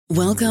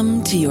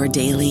Welcome to your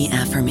daily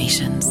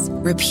affirmations.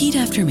 Repeat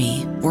after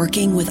me.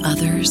 Working with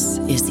others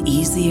is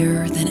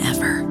easier than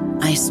ever.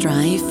 I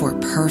strive for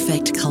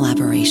perfect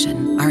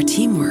collaboration. Our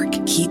teamwork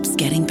keeps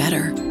getting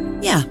better.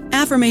 Yeah,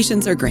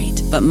 affirmations are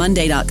great, but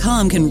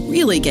Monday.com can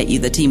really get you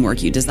the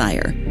teamwork you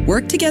desire.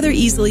 Work together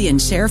easily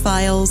and share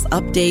files,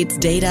 updates,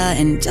 data,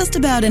 and just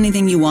about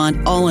anything you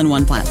want all in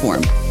one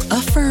platform.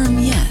 Affirm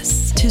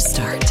yes to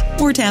start,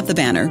 or tap the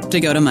banner to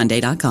go to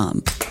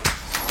Monday.com.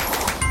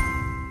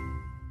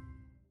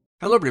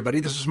 Hello, everybody.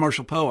 This is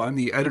Marshall Poe. I'm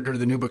the editor of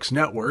the New Books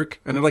Network,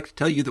 and I'd like to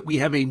tell you that we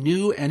have a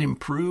new and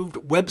improved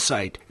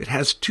website. It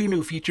has 2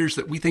 new features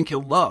that we think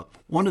you'll love.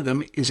 One of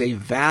them is a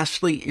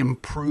vastly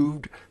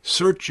improved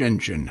search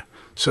engine,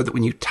 so that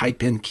when you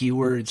type in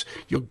keywords,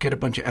 you'll get a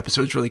bunch of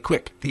episodes really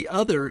quick. The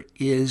other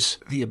is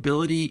the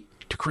ability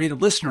to create a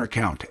listener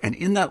account, and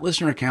in that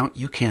listener account,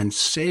 you can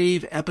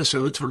save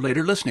episodes for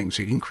later listening,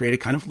 so you can create a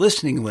kind of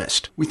listening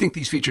list. We think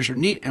these features are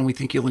neat, and we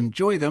think you'll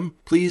enjoy them.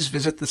 Please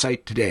visit the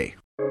site today.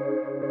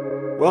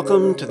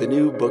 Welcome to the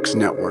New Books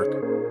Network.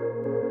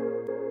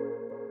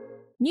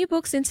 New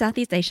Books in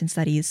Southeast Asian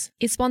Studies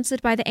is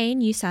sponsored by the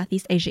ANU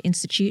Southeast Asia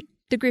Institute,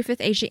 the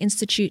Griffith Asia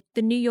Institute,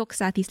 the New York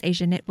Southeast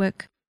Asia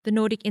Network, the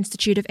Nordic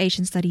Institute of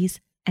Asian Studies,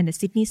 and the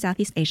Sydney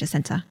Southeast Asia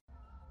Centre.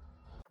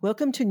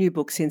 Welcome to New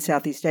Books in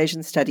Southeast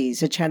Asian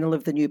Studies, a channel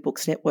of the New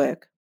Books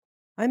Network.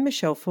 I'm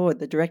Michelle Ford,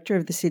 the Director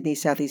of the Sydney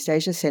Southeast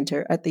Asia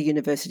Centre at the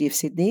University of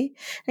Sydney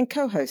and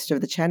co-host of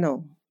the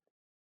channel.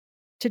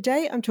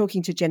 Today I'm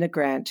talking to Jenna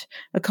Grant,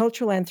 a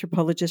cultural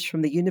anthropologist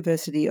from the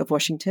University of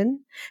Washington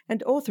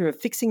and author of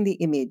Fixing the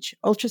Image,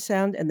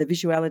 Ultrasound and the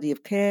Visuality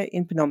of Care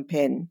in Phnom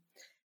Penh,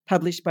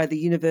 published by the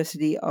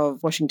University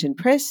of Washington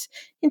Press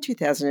in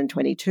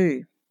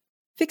 2022.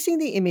 Fixing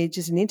the Image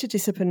is an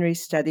interdisciplinary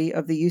study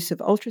of the use of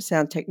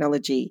ultrasound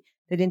technology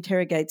that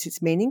interrogates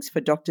its meanings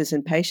for doctors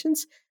and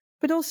patients,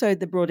 but also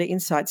the broader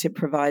insights it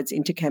provides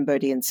into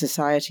Cambodian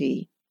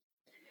society.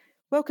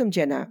 Welcome,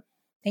 Jenna.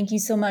 Thank you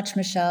so much,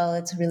 Michelle.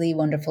 It's really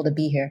wonderful to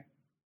be here.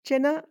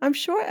 Jenna, I'm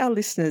sure our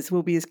listeners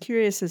will be as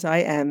curious as I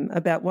am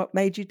about what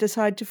made you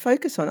decide to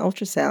focus on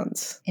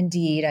ultrasounds.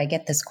 Indeed, I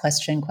get this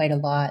question quite a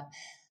lot.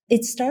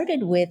 It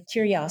started with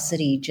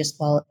curiosity just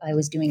while I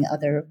was doing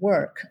other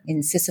work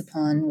in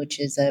Sisupon, which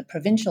is a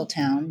provincial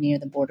town near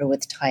the border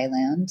with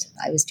Thailand.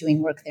 I was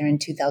doing work there in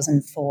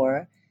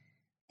 2004,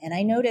 and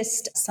I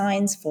noticed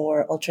signs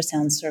for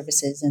ultrasound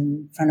services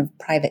in front of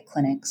private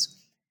clinics.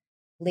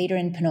 Later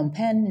in Phnom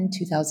Penh in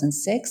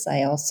 2006,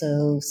 I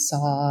also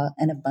saw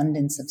an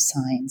abundance of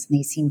signs, and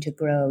they seemed to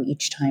grow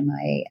each time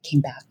I came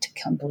back to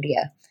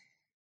Cambodia.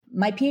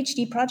 My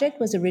PhD project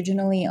was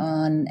originally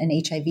on an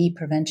HIV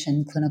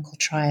prevention clinical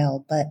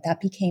trial, but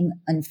that became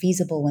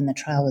unfeasible when the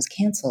trial was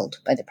canceled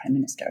by the Prime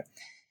Minister.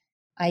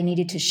 I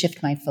needed to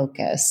shift my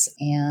focus,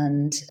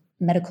 and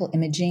medical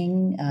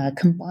imaging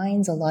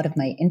combines a lot of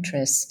my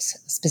interests,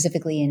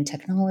 specifically in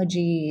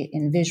technology,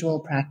 in visual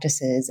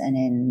practices, and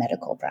in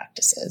medical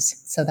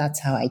practices. So that's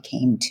how I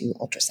came to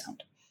ultrasound.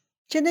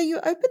 Jenna, you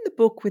opened the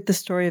book with the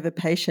story of a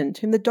patient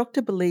whom the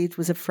doctor believed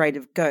was afraid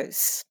of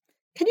ghosts.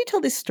 Can you tell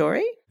this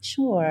story?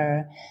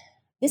 Sure.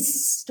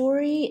 This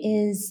story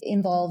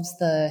involves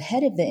the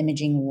head of the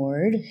imaging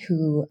ward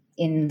who,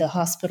 in the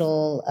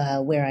hospital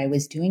where I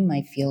was doing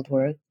my field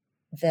work,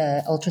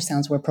 the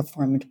ultrasounds were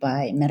performed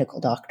by medical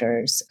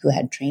doctors who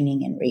had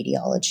training in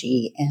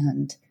radiology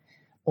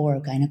or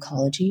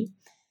gynecology.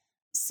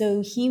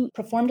 So he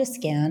performed a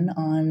scan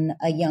on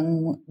a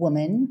young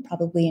woman,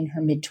 probably in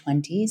her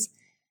mid-20s,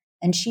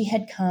 and she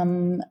had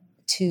come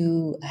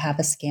to have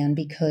a scan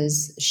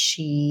because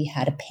she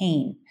had a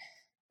pain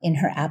in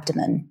her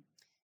abdomen.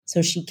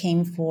 So she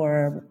came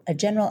for a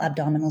general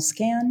abdominal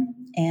scan,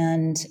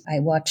 and I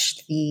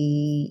watched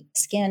the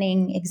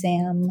scanning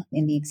exam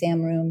in the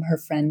exam room. Her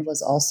friend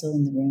was also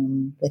in the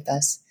room with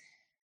us.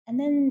 And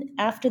then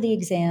after the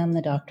exam,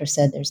 the doctor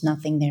said, "There's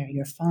nothing there,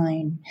 you're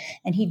fine."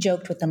 And he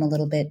joked with them a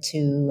little bit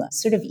to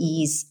sort of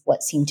ease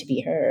what seemed to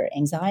be her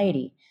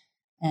anxiety.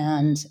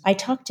 And I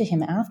talked to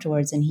him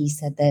afterwards, and he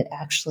said that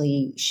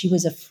actually she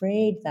was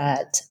afraid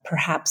that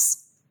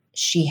perhaps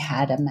she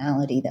had a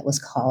malady that was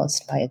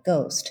caused by a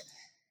ghost.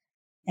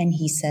 And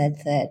he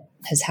said that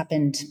has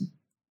happened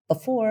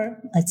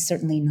before. It's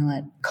certainly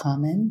not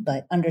common,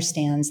 but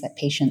understands that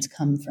patients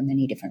come for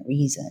many different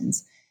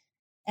reasons.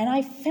 And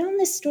I found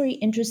this story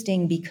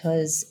interesting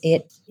because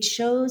it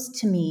shows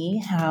to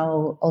me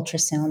how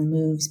ultrasound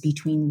moves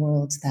between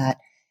worlds that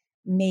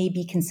may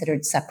be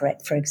considered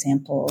separate. For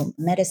example,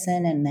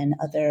 medicine and then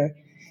other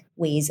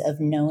ways of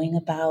knowing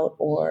about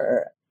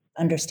or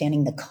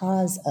understanding the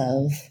cause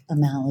of a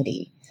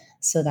malady.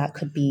 So that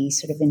could be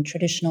sort of in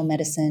traditional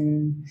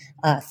medicine,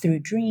 through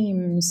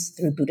dreams,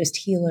 through Buddhist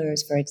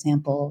healers, for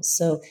example.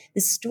 So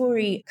this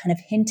story kind of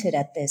hinted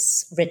at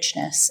this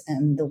richness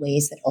and the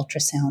ways that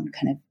ultrasound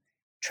kind of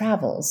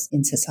travels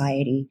in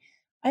society.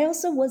 I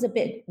also was a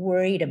bit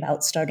worried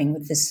about starting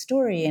with this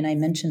story, and I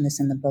mentioned this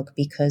in the book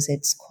because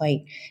it's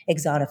quite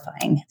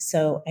exotifying.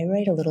 So I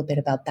write a little bit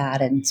about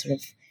that and sort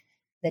of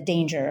the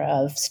danger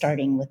of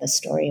starting with a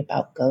story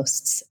about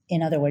ghosts.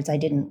 In other words, I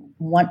didn't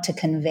want to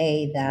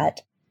convey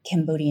that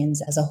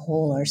Cambodians as a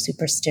whole are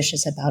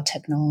superstitious about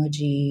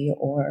technology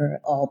or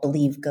all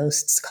believe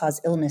ghosts cause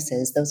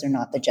illnesses. Those are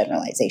not the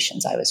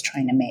generalizations I was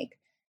trying to make.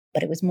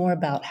 But it was more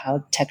about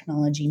how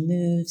technology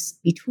moves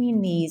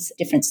between these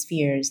different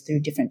spheres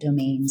through different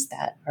domains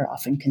that are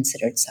often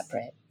considered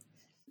separate.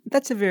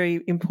 That's a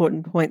very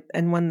important point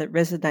and one that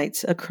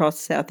resonates across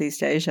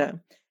Southeast Asia.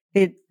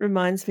 It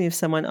reminds me of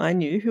someone I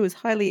knew who was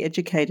highly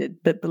educated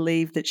but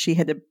believed that she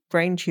had a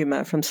brain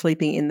tumour from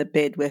sleeping in the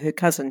bed where her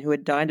cousin, who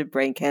had died of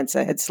brain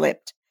cancer, had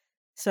slept.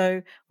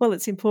 So, while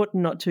it's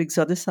important not to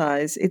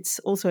exoticize, it's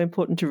also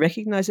important to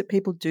recognise that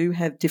people do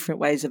have different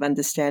ways of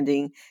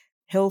understanding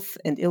health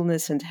and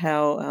illness and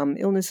how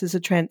illnesses are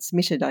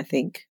transmitted, I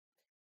think.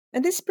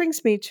 And this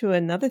brings me to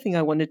another thing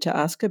I wanted to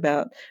ask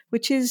about,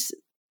 which is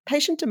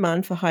patient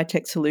demand for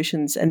high-tech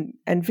solutions and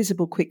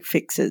visible quick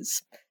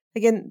fixes.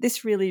 Again,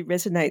 this really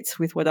resonates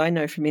with what I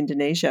know from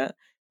Indonesia,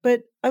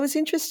 but I was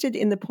interested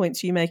in the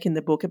points you make in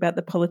the book about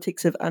the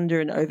politics of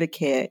under and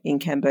overcare in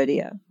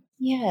Cambodia.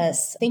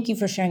 Yes, thank you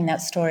for sharing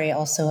that story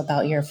also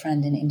about your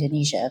friend in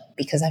Indonesia,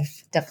 because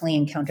I've definitely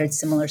encountered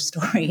similar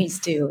stories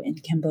too in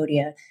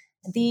Cambodia.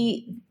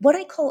 What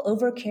I call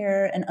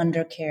overcare and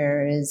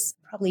undercare is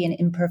probably an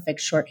imperfect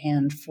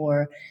shorthand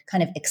for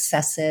kind of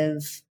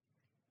excessive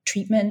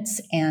treatments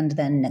and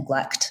then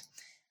neglect.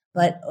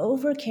 But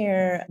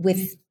overcare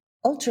with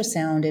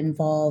ultrasound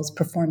involves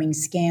performing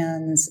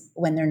scans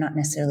when they're not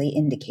necessarily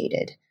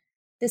indicated.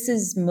 This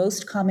is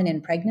most common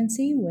in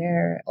pregnancy,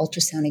 where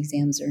ultrasound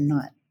exams are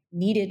not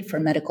needed for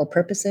medical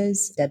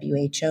purposes.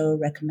 WHO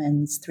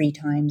recommends 3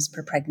 times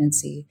per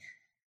pregnancy.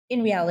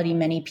 In reality,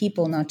 many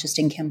people, not just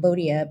in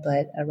Cambodia,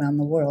 but around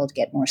the world,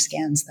 get more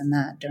scans than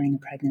that during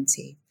a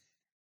pregnancy.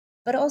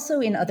 But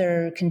also in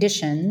other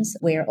conditions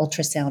where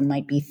ultrasound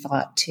might be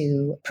thought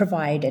to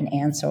provide an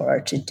answer or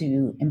to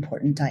do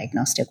important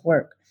diagnostic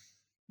work.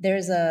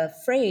 There's a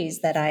phrase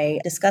that I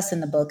discuss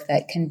in the book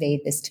that conveyed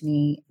this to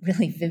me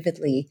really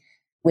vividly,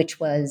 which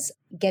was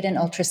get an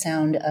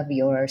ultrasound of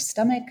your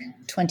stomach,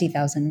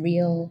 20,000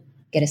 real,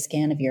 get a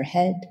scan of your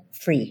head,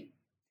 free.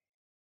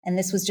 And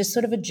this was just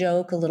sort of a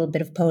joke, a little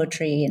bit of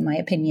poetry, in my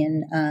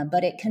opinion,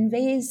 but it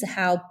conveys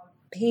how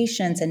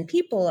patients and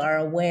people are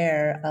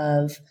aware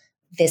of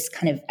this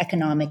kind of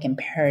economic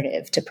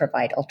imperative to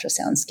provide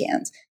ultrasound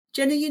scans.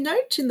 Jenna, you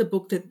note in the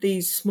book that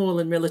these small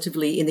and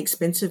relatively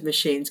inexpensive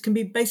machines can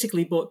be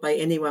basically bought by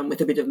anyone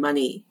with a bit of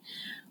money.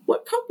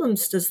 What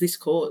problems does this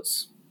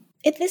cause?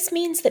 This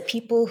means that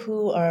people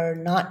who are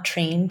not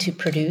trained to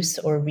produce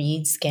or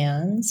read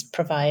scans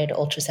provide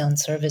ultrasound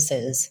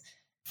services.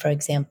 For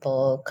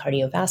example,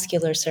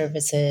 cardiovascular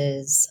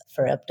services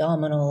for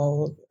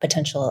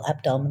potential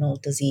abdominal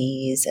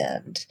disease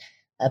and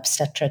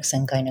obstetrics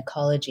and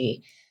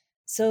gynecology.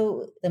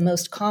 So the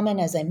most common,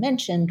 as I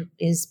mentioned,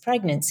 is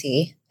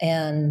pregnancy.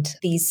 And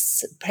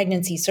these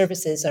pregnancy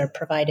services are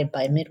provided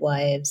by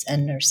midwives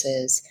and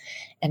nurses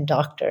and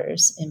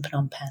doctors in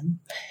Phnom Penh.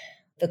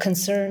 The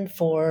concern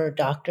for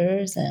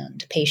doctors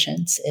and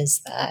patients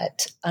is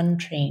that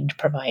untrained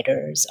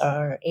providers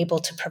are able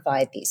to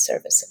provide these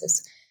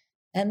services.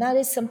 And that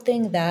is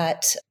something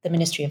that the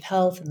Ministry of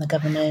Health and the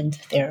government,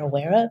 they're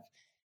aware of.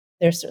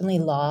 There are certainly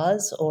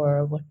laws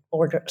or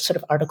sort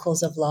of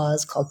articles of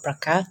laws called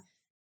praka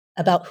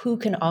about who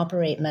can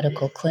operate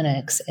medical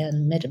clinics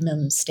and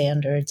minimum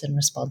standards and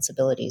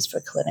responsibilities for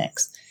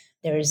clinics.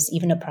 There's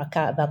even a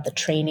praka about the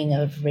training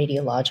of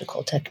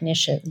radiological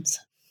technicians.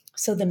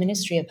 So the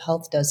Ministry of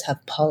Health does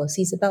have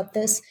policies about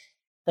this,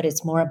 but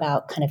it's more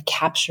about kind of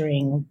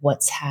capturing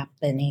what's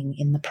happening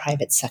in the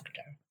private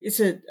sector. Is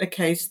it a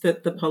case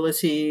that the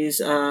policies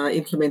are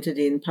implemented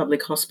in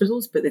public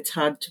hospitals, but it's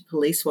hard to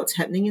police what's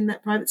happening in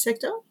that private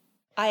sector?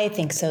 I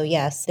think so,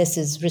 yes. This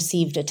has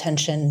received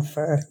attention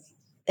for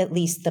at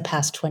least the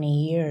past 20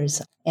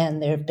 years,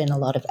 and there have been a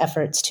lot of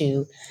efforts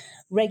to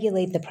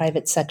regulate the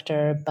private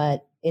sector,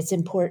 but it's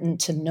important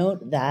to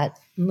note that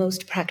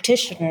most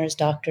practitioners,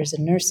 doctors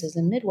and nurses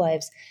and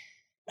midwives,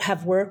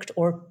 have worked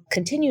or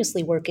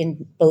continuously work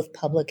in both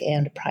public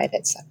and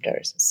private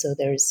sectors. So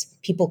there's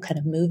people kind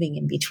of moving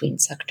in between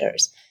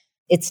sectors.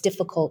 It's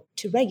difficult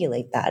to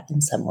regulate that in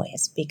some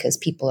ways because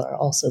people are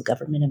also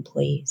government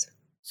employees.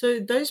 So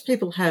those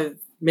people have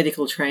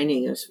medical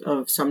training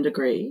of some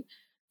degree,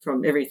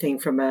 from everything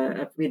from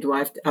a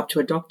midwife up to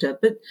a doctor.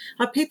 But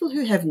are people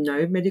who have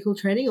no medical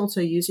training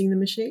also using the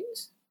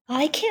machines?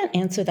 I can't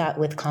answer that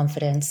with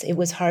confidence. It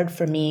was hard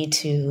for me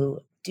to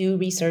do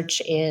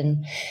research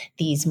in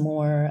these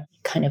more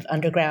kind of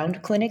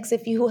underground clinics,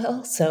 if you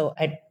will. So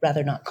I'd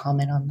rather not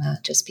comment on that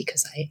just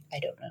because I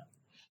don't know.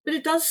 But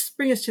it does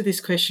bring us to this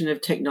question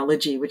of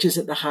technology, which is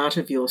at the heart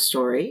of your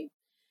story.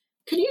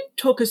 Can you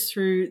talk us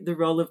through the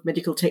role of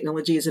medical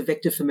technology as a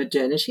vector for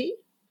modernity?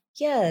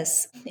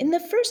 Yes. In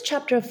the first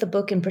chapter of the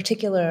book in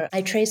particular,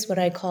 I trace what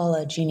I call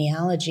a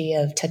genealogy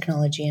of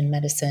technology in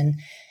medicine.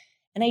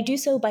 And I do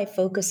so by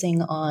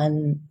focusing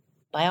on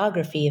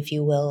biography, if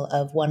you will,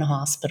 of one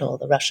hospital,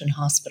 the Russian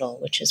hospital,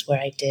 which is where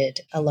I did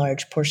a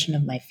large portion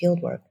of my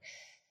fieldwork.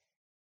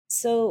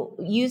 So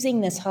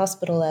using this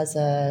hospital as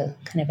a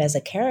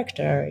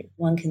character,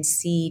 one can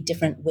see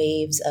different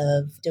waves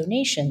of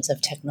donations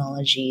of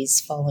technologies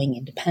following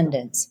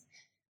independence.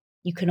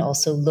 You can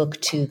also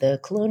look to the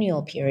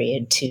colonial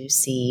period to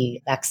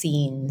see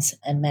vaccines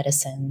and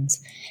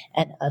medicines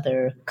and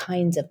other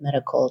kinds of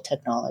medical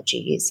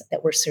technologies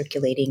that were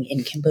circulating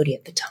in Cambodia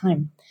at the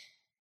time.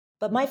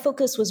 But my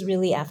focus was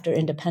really after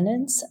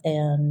independence,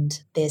 and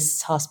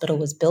this hospital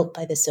was built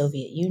by the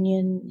Soviet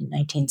Union in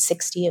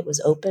 1960. It was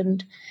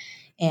opened,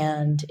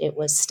 and it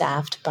was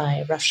staffed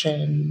by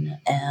Russian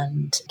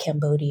and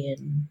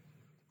Cambodian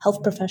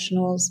health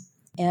professionals.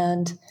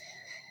 And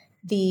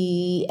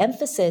the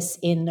emphasis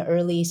in the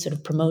early sort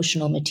of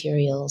promotional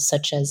materials,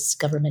 such as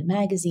government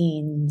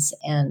magazines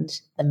and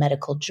the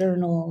medical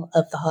journal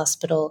of the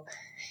hospital,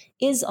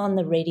 is on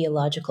the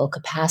radiological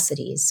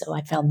capacities. So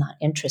I found that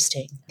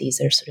interesting.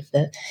 These are sort of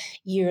the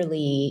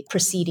yearly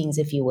proceedings,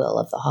 if you will,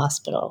 of the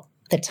hospital.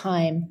 At the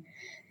time,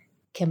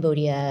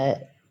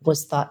 Cambodia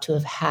was thought to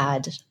have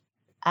had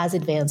as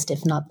advanced,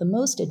 if not the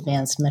most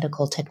advanced,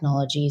 medical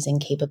technologies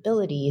and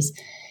capabilities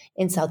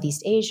in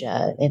Southeast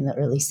Asia in the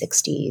early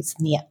 60s,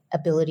 and the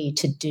ability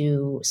to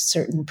do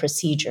certain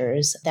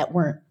procedures that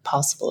weren't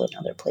possible in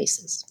other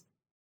places.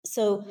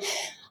 So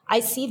I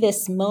see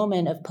this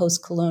moment of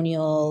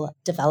post-colonial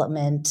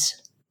development,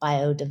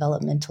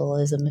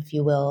 biodevelopmentalism, if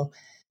you will,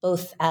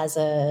 both as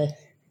an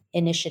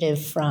initiative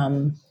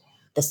from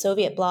the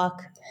Soviet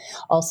bloc,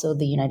 also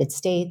the United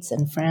States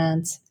and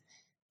France,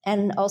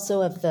 and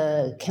also of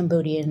the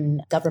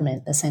Cambodian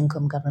government, the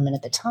Sankom government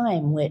at the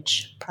time,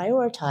 which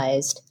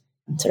prioritized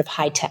sort of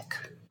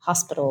high-tech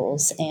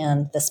hospitals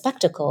and the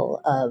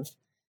spectacle of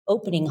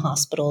opening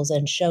hospitals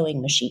and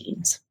showing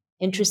machines.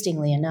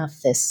 Interestingly enough,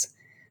 this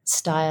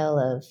style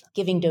of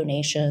giving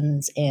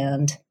donations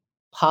and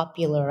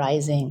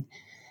popularizing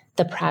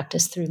the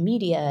practice through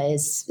media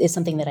is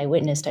something that I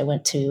witnessed. I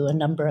went to a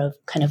number of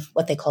kind of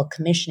what they call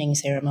commissioning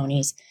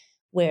ceremonies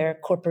where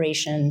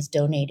corporations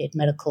donated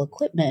medical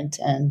equipment,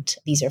 and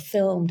these are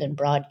filmed and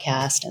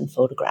broadcast and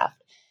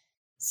photographed.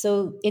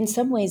 So in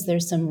some ways,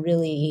 there's some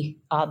really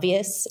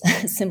obvious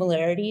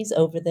similarities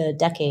over the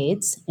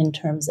decades in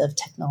terms of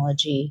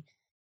technology,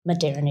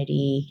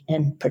 modernity,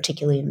 and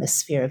particularly in the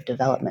sphere of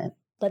development.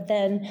 But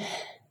then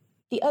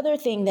the other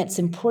thing that's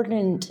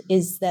important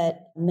is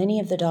that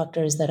many of the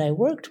doctors that I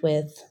worked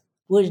with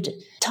would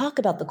talk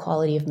about the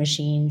quality of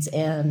machines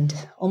and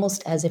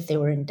almost as if they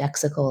were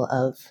indexical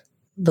of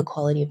the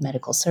quality of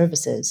medical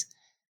services.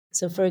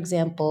 So, for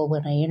example,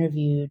 when I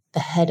interviewed the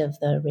head of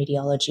the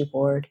radiology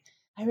ward,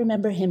 I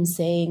remember him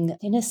saying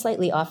in a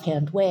slightly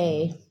offhand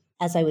way,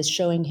 as I was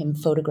showing him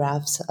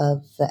photographs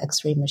of the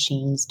X-ray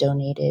machines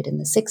donated in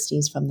the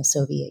 60s from the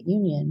Soviet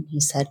Union, he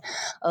said,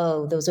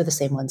 "Oh, those are the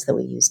same ones that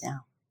we use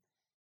now."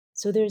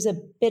 So there's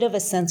a bit of a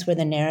sense where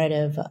the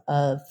narrative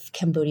of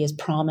Cambodia's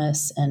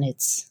promise and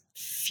its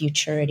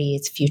futurity,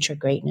 its future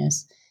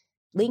greatness,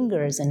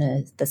 lingers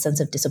in the sense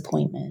of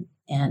disappointment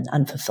and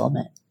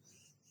unfulfillment.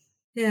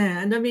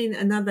 Yeah, and I mean,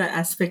 another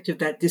aspect of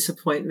that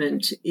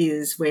disappointment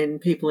is when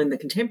people in the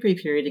contemporary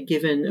period are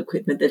given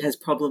equipment that has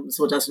problems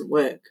or doesn't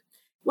work.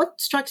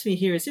 What strikes me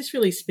here is this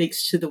really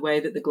speaks to the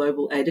way that the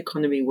global aid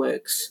economy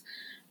works.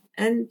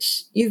 And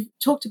you've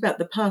talked about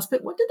the past,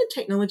 but what do the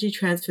technology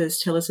transfers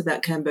tell us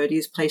about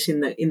Cambodia's place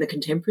in the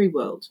contemporary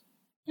world?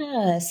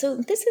 Yeah, so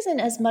this isn't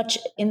as much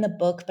in the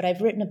book, but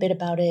I've written a bit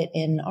about it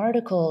in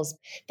articles.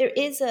 There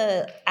is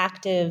a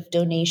active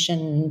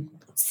donation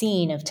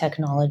scene of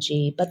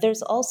technology, but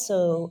there's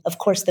also, of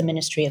course, the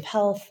Ministry of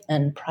Health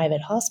and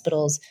private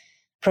hospitals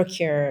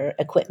procure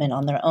equipment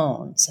on their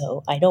own.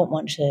 So I don't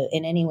want to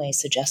in any way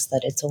suggest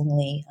that it's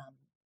only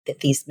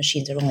that these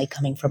machines are only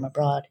coming from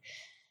abroad.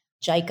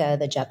 JICA,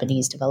 the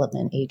Japanese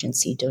Development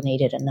Agency,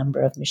 donated a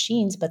number of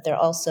machines, but they're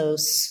also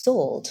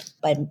sold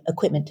by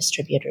equipment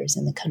distributors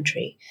in the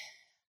country.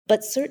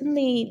 But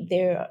certainly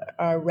there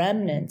are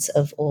remnants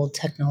of old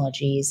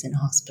technologies in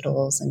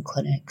hospitals and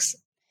clinics.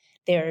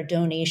 There are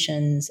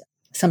donations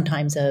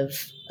sometimes of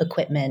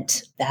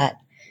equipment that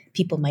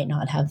people might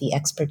not have the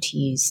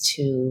expertise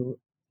to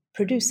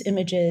produce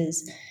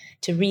images,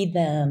 to read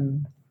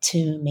them,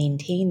 to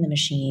maintain the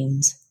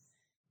machines,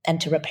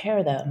 and to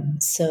repair them.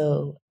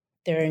 So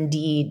there are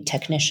indeed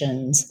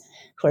technicians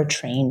who are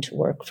trained to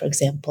work, for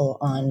example,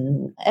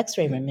 on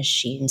X-ray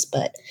machines,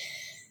 but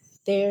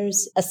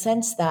there's a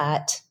sense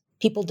that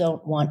people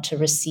don't want to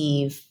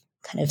receive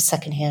kind of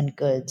secondhand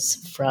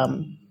goods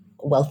from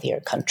wealthier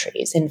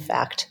countries. In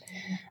fact,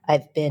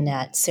 I've been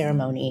at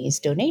ceremonies,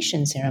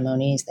 donation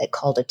ceremonies, that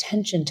called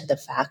attention to the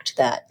fact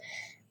that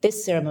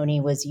this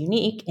ceremony was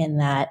unique in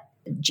that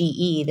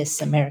GE,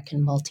 this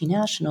American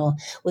multinational,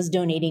 was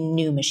donating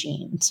new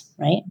machines,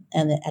 right?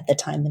 And at the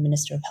time, the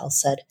Minister of Health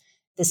said,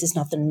 this is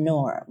not the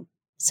norm.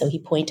 So he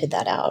pointed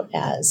that out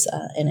as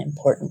an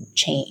important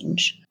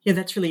change. Yeah,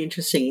 that's really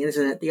interesting,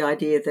 isn't it? The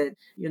idea that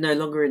you're no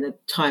longer in a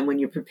time when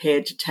you're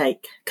prepared to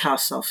take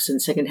cast-offs and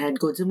second-hand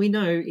goods. And we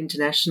know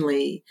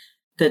internationally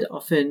that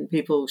often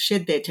people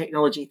shed their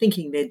technology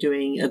thinking they're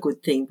doing a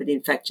good thing, but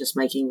in fact just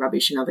making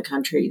rubbish in other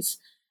countries.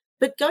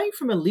 But going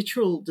from a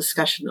literal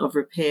discussion of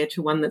repair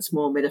to one that's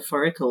more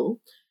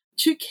metaphorical,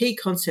 two key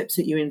concepts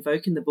that you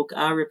invoke in the book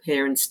are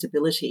repair and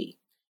stability.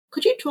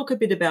 Could you talk a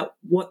bit about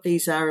what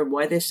these are and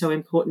why they're so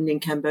important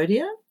in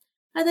Cambodia?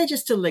 Are they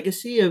just a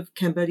legacy of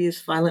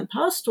Cambodia's violent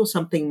past or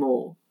something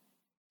more?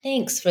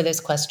 Thanks for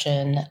this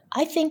question.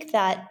 I think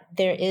that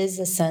there is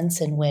a sense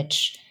in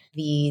which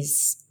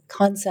these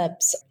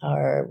concepts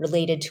are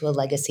related to a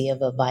legacy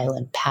of a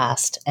violent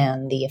past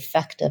and the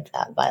effect of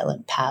that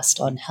violent past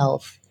on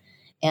health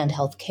and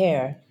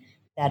healthcare.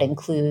 That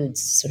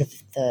includes sort of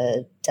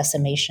the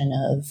decimation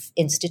of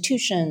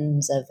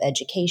institutions, of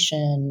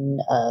education,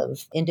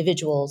 of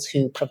individuals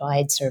who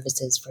provide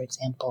services, for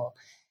example,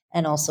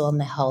 and also on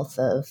the health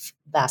of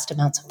vast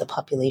amounts of the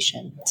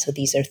population. So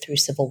these are through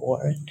civil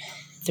war,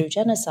 through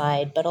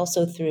genocide, but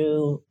also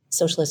through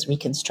socialist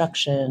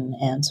reconstruction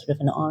and sort of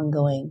an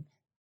ongoing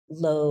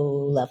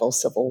low-level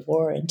civil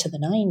war into the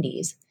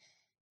 90s.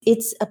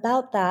 It's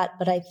about that,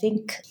 but I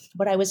think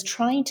what I was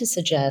trying to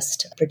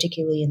suggest,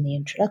 particularly in the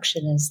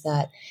introduction, is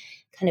that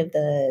kind of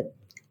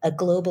a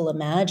global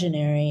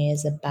imaginary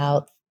is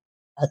about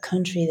a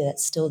country that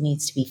still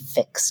needs to be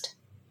fixed.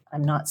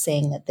 I'm not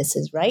saying that this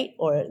is right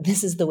or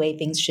this is the way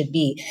things should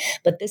be,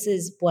 but this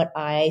is what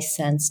I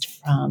sensed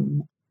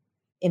from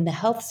in the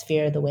health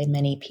sphere, the way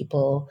many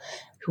people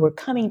who were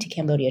coming to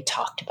Cambodia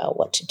talked about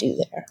what to do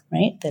there,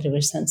 right? That it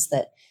was a sense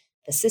that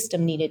the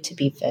system needed to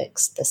be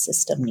fixed, the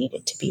system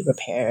needed to be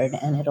repaired,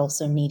 and it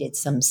also needed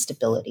some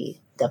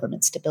stability,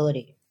 government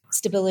stability.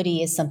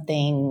 Stability is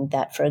something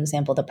that, for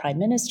example, the Prime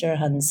Minister,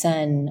 Hun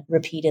Sen,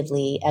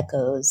 repeatedly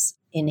echoes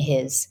in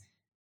his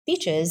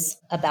speeches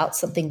about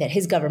something that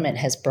his government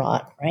has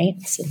brought, right?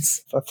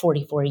 Since for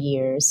 44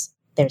 years,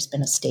 there's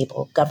been a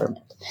stable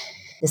government.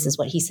 This is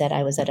what he said.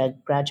 I was at a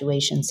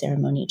graduation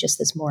ceremony just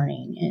this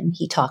morning, and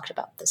he talked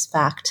about this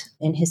fact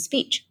in his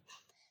speech.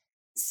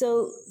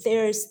 So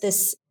there's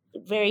this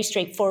very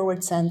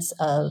straightforward sense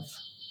of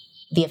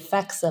the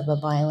effects of a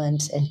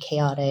violent and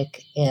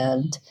chaotic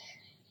and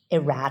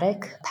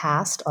erratic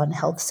past on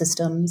health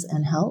systems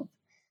and health.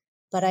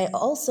 But I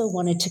also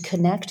wanted to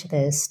connect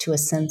this to a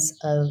sense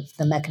of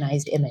the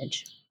mechanized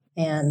image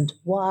and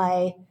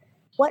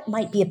what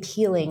might be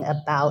appealing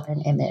about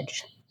an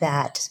image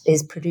that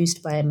is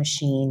produced by a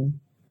machine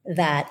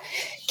that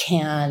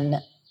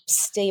can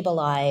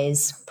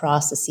stabilize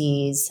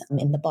processes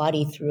in the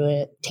body through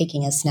it,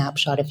 taking a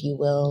snapshot, if you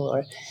will,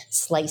 or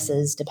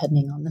slices,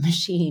 depending on the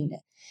machine.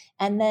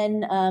 And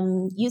then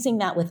using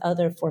that with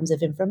other forms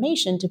of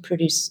information to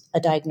produce a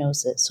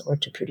diagnosis or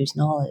to produce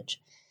knowledge.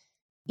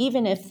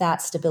 Even if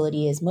that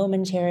stability is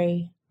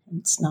momentary,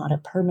 it's not a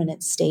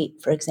permanent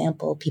state. For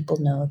example, people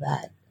know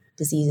that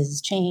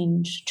diseases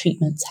change,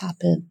 treatments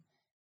happen,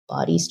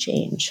 bodies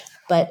change.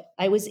 But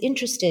I was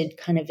interested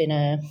kind of in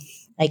a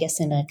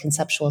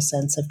conceptual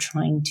sense of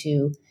trying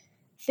to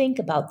think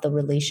about the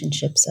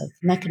relationships of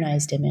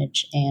mechanized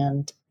image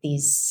and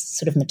these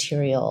sort of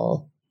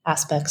material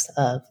aspects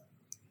of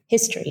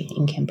history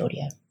in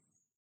Cambodia.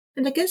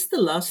 And I guess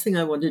the last thing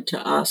I wanted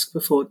to ask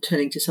before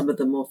turning to some of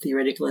the more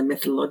theoretical and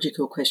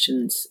methodological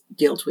questions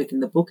dealt with in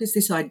the book is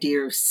this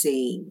idea of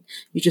seeing.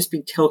 You've just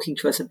been talking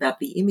to us about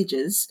the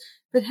images,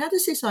 but how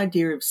does this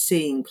idea of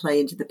seeing play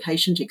into the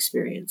patient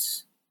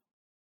experience?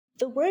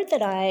 The word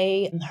that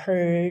I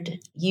heard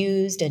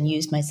used and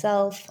used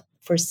myself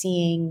for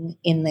seeing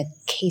in the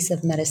case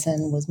of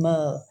medicine was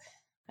mo.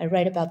 I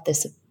write about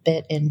this a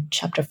bit in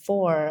chapter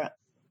 4.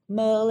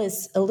 Mo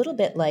is a little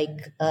bit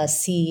like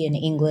see in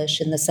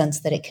English in the sense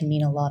that it can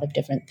mean a lot of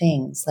different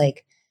things,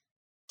 like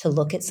to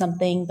look at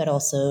something, but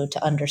also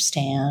to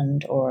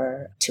understand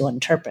or to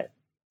interpret.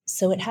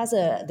 So it has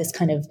this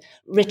kind of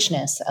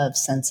richness of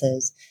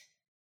senses.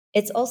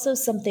 It's also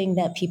something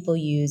that people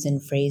use in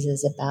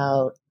phrases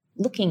about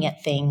looking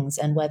at things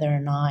and whether or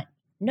not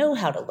know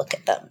how to look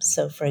at them.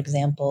 So, for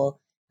example,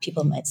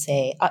 people might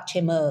say,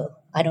 mo,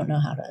 I don't know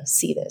how to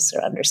see this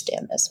or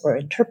understand this or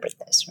interpret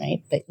this,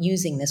 right? But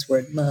using this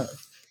word mo.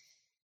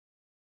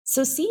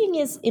 So seeing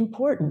is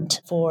important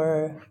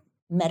for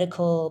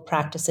medical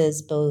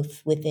practices,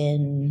 both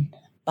within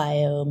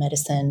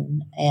biomedicine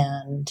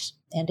and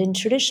in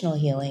traditional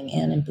healing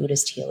and in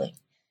Buddhist healing.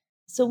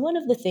 So one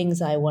of the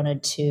things I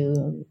wanted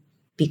to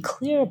be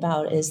clear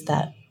about is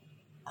that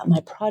my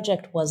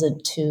project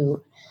wasn't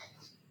to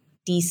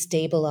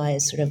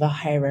destabilize sort of a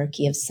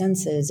hierarchy of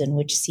senses in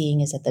which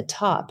seeing is at the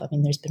top. I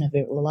mean, there's been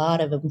a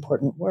lot of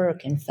important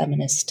work in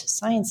feminist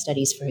science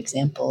studies, for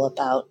example,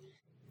 about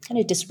kind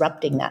of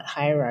disrupting that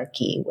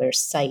hierarchy where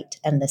sight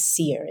and the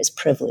seer is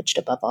privileged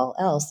above all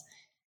else.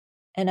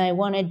 And I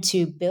wanted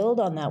to build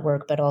on that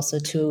work, but also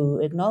to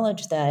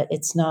acknowledge that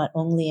it's not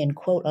only in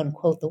quote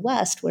unquote the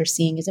West where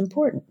seeing is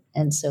important.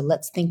 And so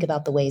let's think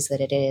about the ways that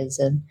it is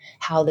and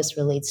how this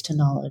relates to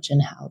knowledge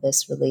and how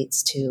this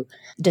relates to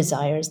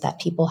desires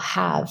that people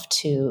have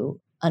to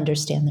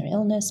understand their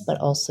illness, but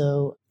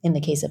also in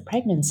the case of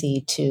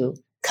pregnancy to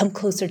come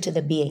closer to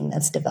the being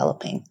that's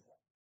developing.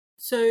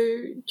 So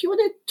do you want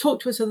to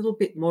talk to us a little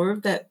bit more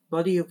of that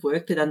body of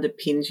work that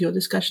underpins your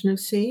discussion of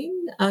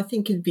seeing? I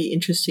think it'd be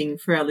interesting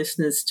for our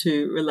listeners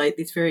to relate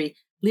this very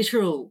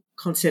literal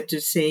concept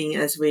of seeing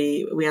as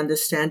we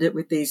understand it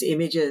with these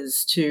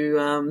images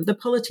to the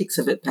politics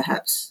of it,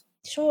 perhaps?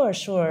 Sure.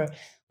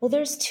 Well,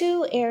 there's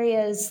two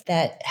areas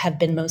that have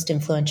been most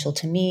influential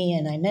to me,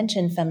 and I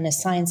mentioned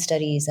feminist science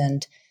studies,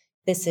 and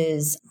this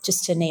is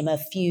just to name a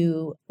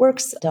few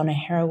works. Donna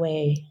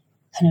Haraway,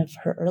 kind of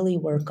her early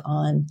work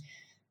on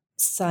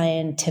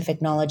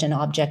scientific knowledge and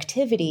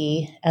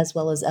objectivity, as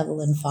well as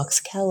Evelyn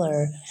Fox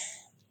Keller,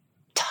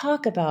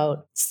 talk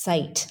about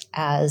sight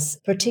as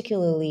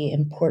particularly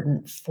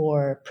important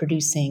for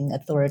producing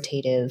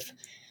authoritative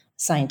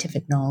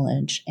scientific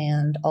knowledge,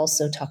 and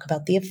also talk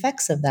about the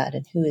effects of that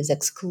and who is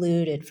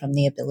excluded from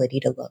the ability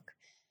to look.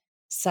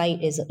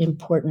 Sight is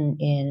important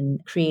in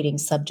creating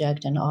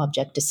subject and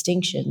object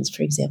distinctions,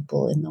 for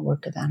example, in the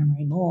work of Anna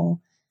Marie Moll.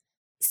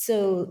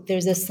 So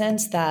there's a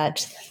sense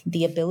that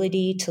the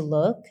ability to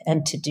look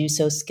and to do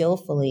so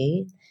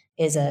skillfully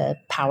is a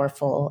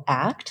powerful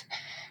act,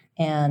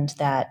 and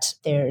that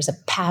there's a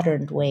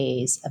patterned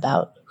ways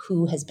about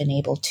who has been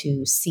able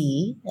to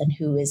see and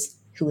who is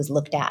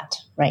looked at,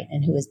 right,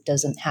 and who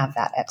doesn't have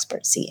that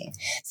expert seeing.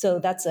 So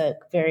that's a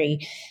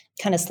very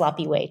kind of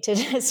sloppy way to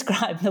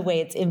describe the way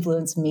it's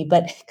influenced me,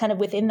 but kind of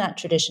within that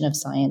tradition of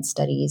science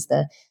studies,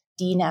 the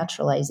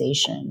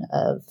denaturalization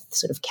of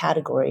sort of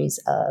categories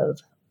of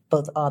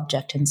both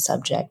object and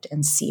subject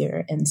and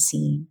seer and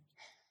seen.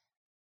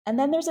 And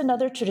then there's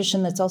another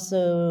tradition that's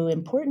also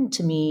important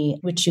to me,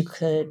 which you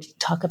could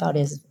talk about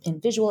is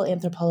in visual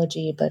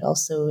anthropology, but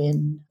also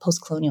in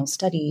post-colonial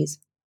studies,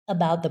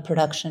 about the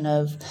production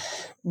of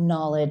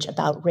knowledge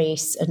about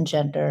race and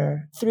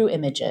gender through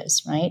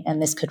images, right?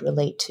 And this could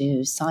relate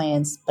to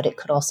science, but it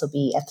could also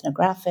be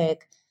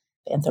ethnographic,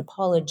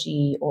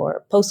 anthropology,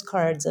 or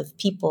postcards of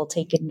people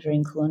taken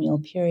during colonial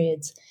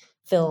periods,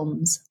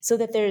 films, so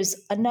that there's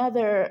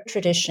another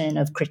tradition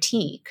of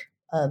critique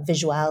of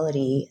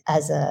visuality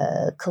as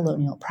a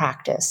colonial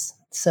practice.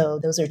 So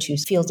those are two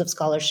fields of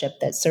scholarship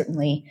that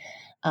certainly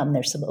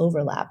there's some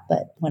overlap,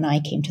 but when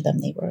I came to them,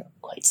 they were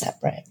quite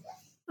separate.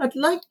 I'd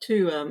like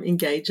to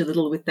engage a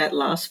little with that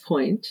last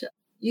point.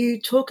 You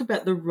talk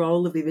about the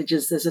role of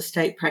images as a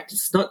state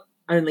practice, not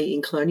only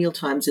in colonial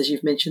times, as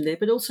you've mentioned there,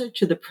 but also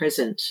to the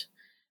present.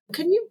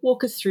 Can you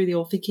walk us through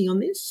your thinking on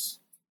this?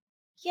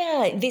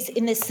 Yeah,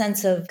 in this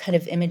sense of kind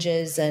of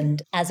images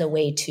and as a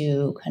way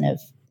to kind of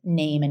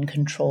name and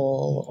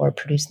control or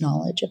produce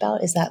knowledge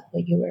about, is that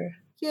what you were?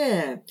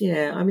 Yeah.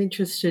 I'm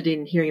interested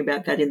in hearing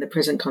about that in the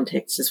present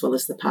context as well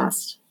as the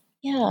past.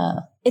 Yeah,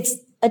 it's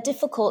a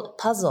difficult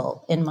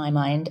puzzle in my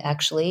mind,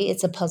 actually.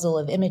 It's a puzzle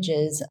of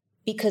images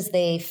because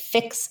they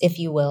fix, if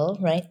you will,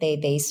 right?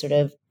 They sort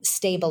of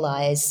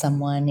stabilize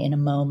someone in a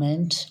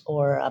moment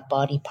or a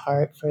body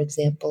part, for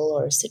example,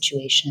 or a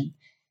situation.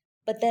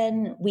 But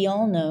then we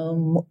all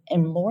know,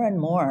 and more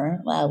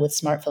with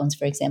smartphones,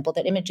 for example,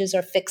 that images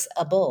are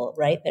fixable,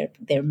 right?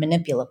 They're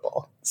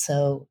manipulable.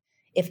 So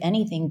if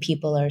anything,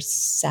 people are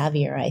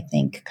savvier, I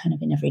think, kind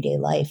of in everyday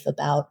life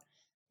about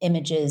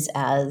images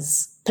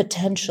as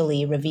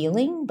potentially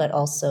revealing, but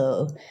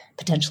also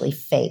potentially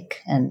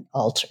fake and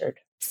altered.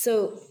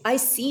 So I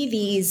see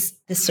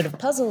this sort of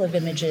puzzle of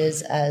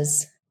images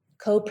as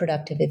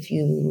co-productive, if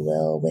you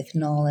will, with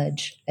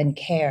knowledge and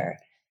care.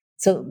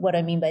 So what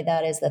I mean by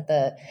that is that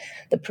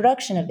the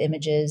production of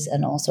images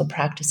and also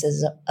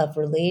practices of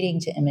relating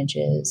to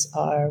images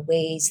are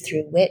ways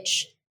through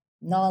which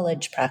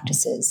knowledge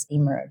practices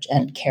emerge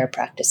and care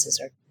practices,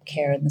 or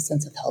care in the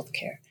sense of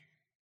healthcare.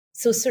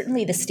 So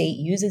certainly the state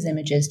uses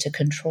images to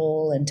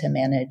control and to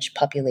manage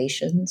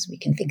populations. We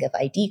can think of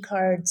ID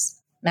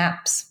cards,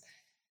 maps,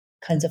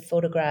 kinds of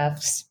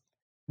photographs.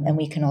 And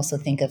we can also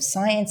think of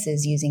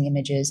sciences using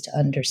images to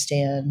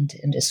understand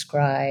and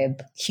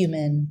describe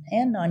human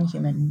and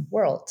non-human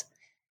world.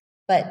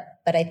 But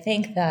I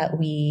think that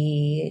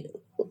we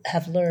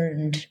have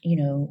learned,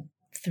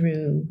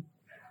 through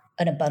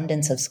an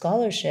abundance of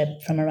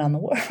scholarship from around the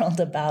world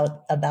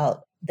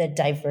about the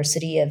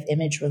diversity of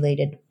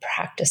image-related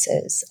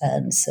practices.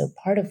 And so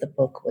part of the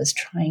book was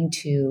trying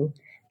to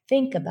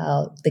think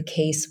about the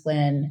case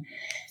when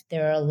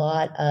there are a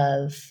lot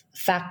of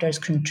factors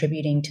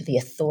contributing to the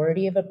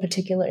authority of a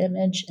particular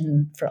image.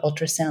 And for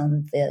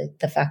ultrasound,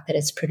 the fact that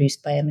it's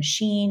produced by a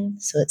machine,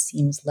 so it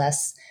seems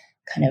less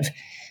kind of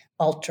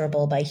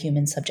alterable by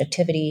human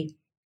subjectivity.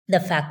 The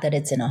fact that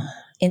it's in an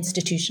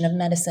institution of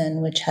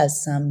medicine, which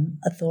has some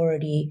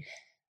authority.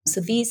 So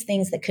these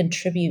things that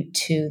contribute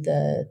to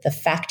the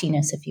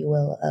factiness, if you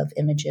will, of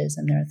images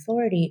and their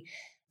authority,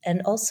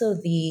 and also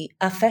the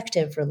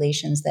affective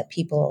relations that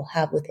people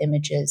have with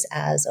images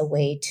as a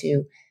way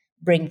to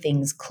bring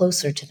things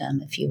closer to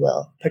them, if you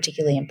will,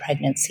 particularly in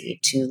pregnancy,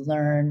 to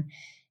learn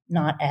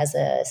not as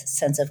a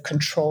sense of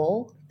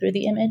control through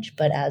the image,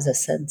 but as a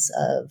sense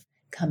of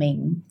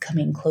coming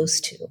close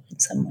to in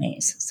some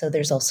ways. So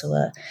there's also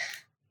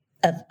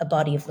a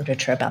body of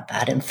literature about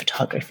that in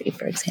photography,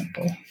 for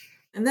example.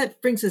 And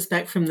that brings us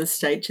back from the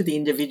state to the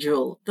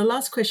individual. The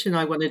last question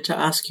I wanted to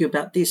ask you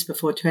about this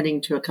before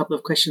turning to a couple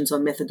of questions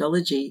on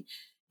methodology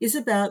is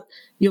about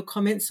your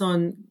comments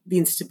on the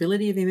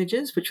instability of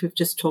images, which we've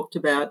just talked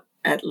about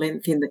at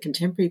length in the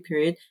contemporary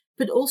period,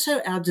 but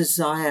also our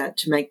desire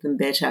to make them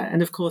better.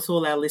 And of course,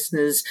 all our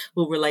listeners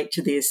will relate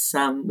to this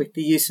with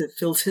the use of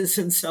filters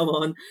and so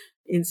on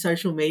in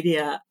social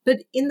media.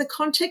 But in the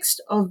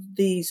context of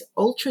these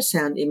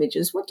ultrasound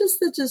images, what does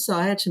the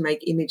desire to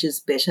make images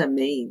better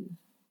mean?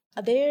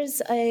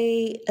 There's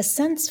a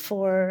sense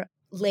for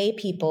lay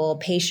people,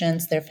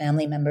 patients, their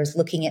family members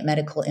looking at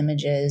medical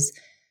images,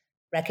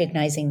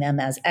 recognizing them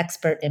as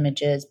expert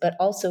images, but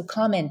also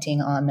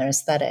commenting on their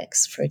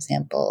aesthetics. For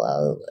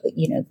example,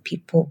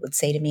 people would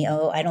say to me,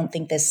 "Oh, I don't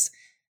think this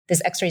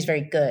X-ray is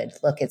very good.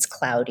 Look, it's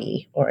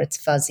cloudy or it's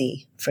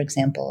fuzzy," for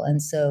example.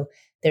 And so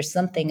there's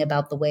something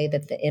about the way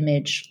that the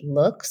image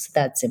looks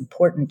that's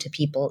important to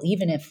people,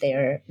 even if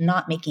they're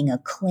not making a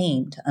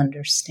claim to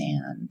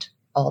understand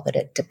all that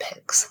it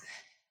depicts.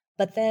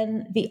 But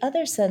then the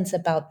other sense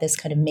about this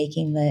kind of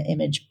making the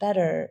image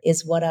better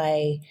is what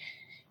I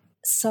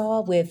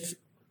saw with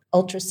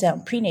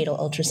ultrasound, prenatal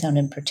ultrasound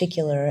in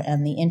particular,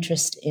 and the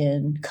interest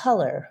in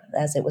color,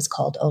 as it was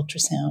called,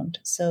 ultrasound.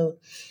 So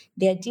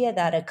the idea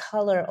that a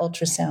color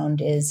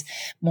ultrasound is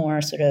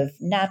more sort of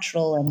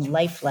natural and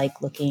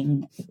lifelike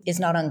looking is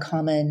not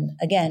uncommon,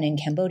 again, in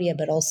Cambodia,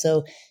 but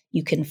also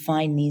you can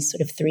find these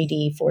sort of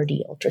 3D,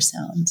 4D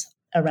ultrasounds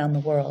around the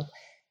world.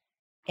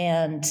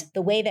 And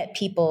the way that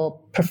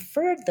people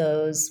preferred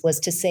those was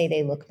to say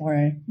they look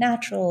more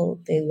natural,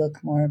 they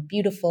look more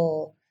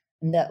beautiful.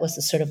 And that was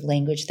the sort of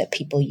language that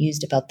people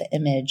used about the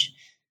image.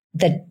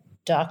 The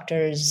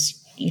doctors,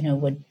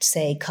 would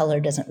say color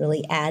doesn't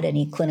really add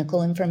any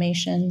clinical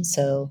information.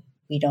 So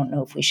we don't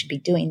know if we should be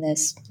doing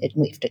this.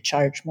 We have to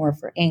charge more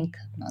for ink,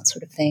 that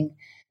sort of thing.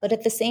 But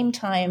at the same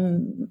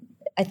time,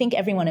 I think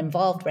everyone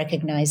involved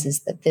recognizes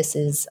that this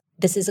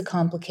is a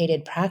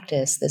complicated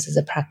practice. This is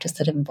a practice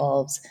that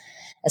involves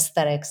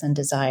aesthetics and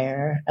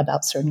desire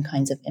about certain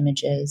kinds of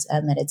images,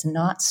 and that it's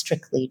not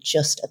strictly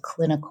just a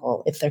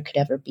clinical, if there could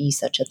ever be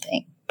such a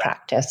thing,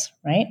 practice,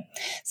 right?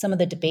 Some of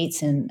the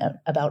debates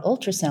about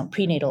ultrasound,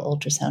 prenatal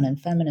ultrasound and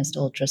feminist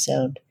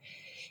ultrasound,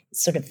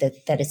 sort of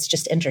that it's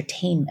just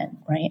entertainment,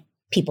 right?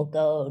 People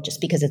go just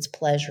because it's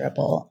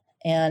pleasurable.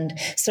 And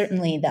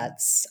certainly I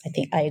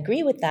think I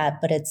agree with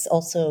that, but it's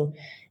also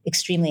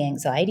extremely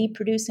anxiety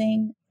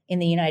producing. In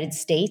the United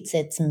States,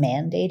 it's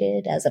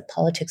mandated as a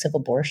politics of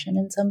abortion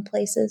in some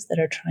places that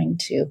are trying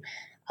to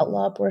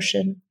outlaw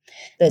abortion.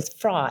 It's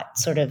fraught,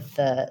 sort of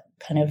the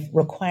kind of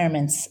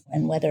requirements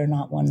and whether or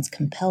not one's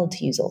compelled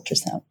to use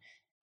ultrasound.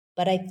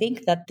 But I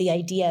think that the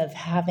idea of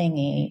having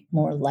a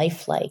more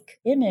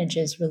lifelike image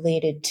is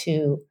related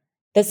to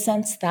the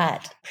sense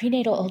that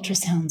prenatal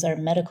ultrasounds are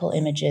medical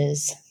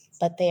images,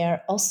 but they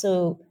are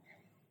also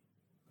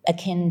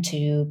akin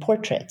to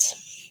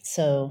portraits.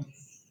 So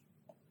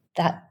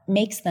that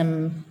makes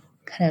them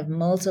kind of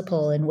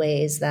multiple in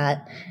ways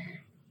that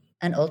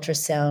an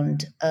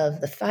ultrasound of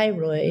the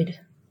thyroid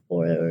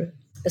or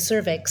the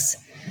cervix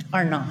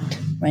are not,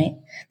 right?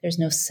 There's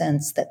no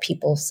sense that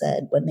people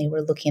said when they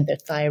were looking at their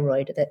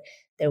thyroid that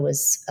there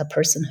was a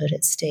personhood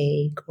at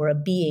stake or a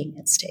being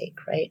at stake,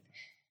 right?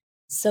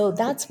 So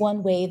that's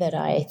one way that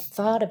I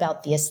thought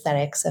about the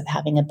aesthetics of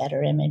having a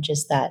better image,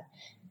 is that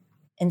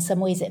in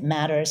some ways it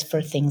matters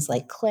for things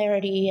like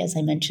clarity, as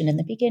I mentioned in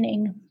the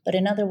beginning, but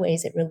in other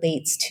ways it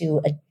relates to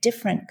a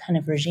different kind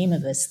of regime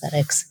of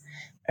aesthetics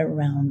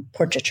around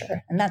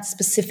portraiture. And that's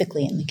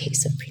specifically in the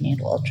case of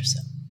prenatal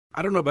ultrasound.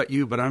 I don't know about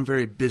you, but I'm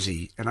very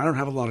busy and I don't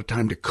have a lot of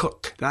time to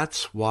cook.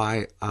 That's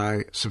why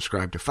I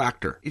subscribe to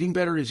Factor. Eating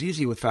better is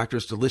easy with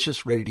Factor's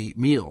delicious, ready-to-eat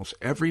meals.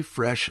 Every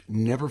fresh,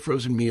 never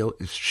frozen meal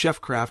is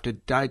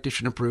chef-crafted,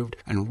 dietitian approved,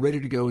 and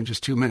ready to go in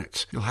just 2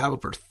 minutes. You'll have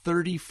over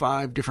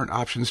 35 different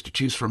options to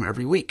choose from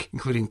every week,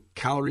 including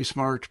Calorie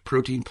Smart,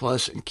 Protein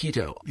Plus, and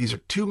Keto. These are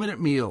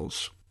 2-minute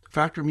meals.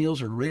 Factor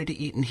meals are ready to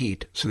eat and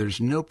heat, so there's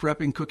no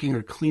prepping, cooking,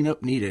 or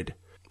cleanup needed.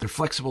 They're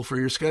flexible for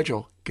your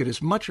schedule. Get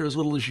as much or as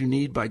little as you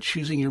need by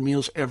choosing your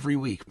meals every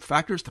week.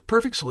 Factor is the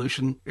perfect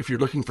solution if you're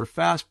looking for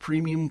fast,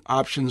 premium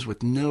options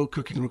with no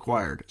cooking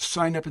required.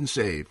 Sign up and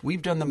save.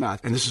 We've done the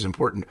math, and this is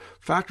important.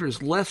 Factor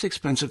is less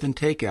expensive than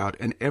takeout,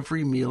 and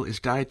every meal is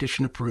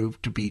dietitian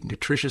approved to be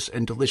nutritious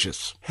and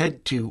delicious.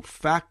 Head to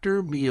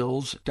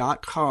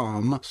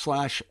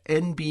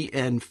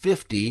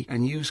factormeals.com/NBN50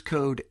 and use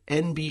code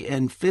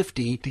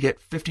NBN50 to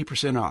get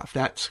 50% off.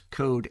 That's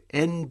code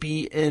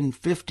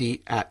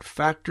NBN50 at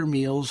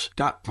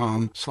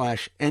factormeals.com/NBN50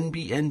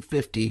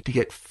 to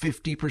get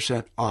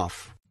 50%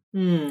 off.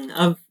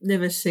 I've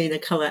never seen a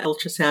colour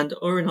ultrasound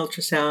or an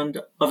ultrasound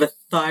of a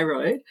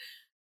thyroid.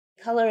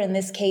 Color in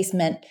this case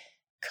meant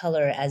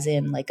color as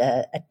in like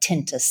a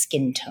tint, a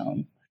skin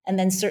tone. And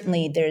then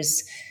certainly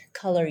there's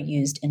color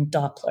used in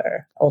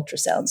Doppler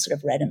ultrasound, sort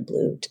of red and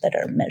blue, that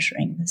are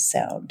measuring the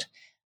sound,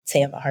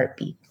 say, of a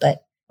heartbeat.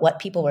 But what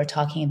people were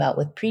talking about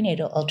with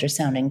prenatal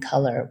ultrasound in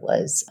color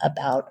was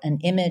about an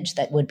image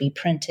that would be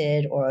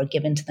printed or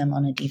given to them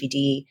on a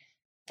DVD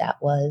that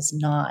was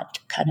not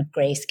kind of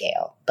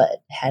grayscale,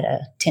 but had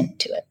a tint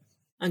to it.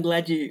 I'm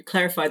glad you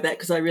clarified that,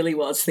 because I really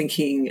was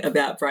thinking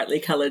about brightly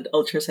coloured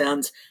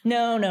ultrasounds.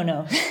 No.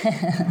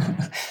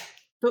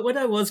 But what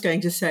I was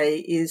going to say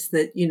is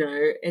that,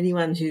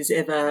 anyone who's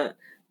ever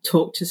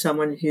talked to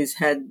someone who's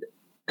had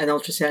an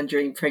ultrasound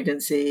during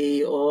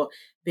pregnancy or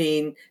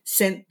been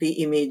sent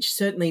the image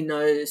certainly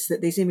knows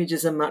that these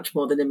images are much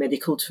more than a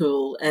medical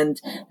tool, and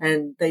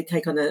they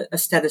take on a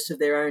status of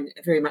their own,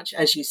 very much,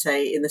 as you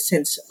say, in the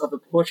sense of a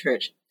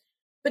portrait.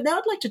 But now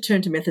I'd like to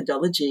turn to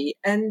methodology,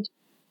 and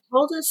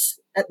told us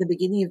at the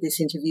beginning of this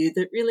interview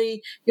that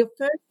really your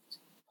first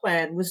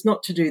plan was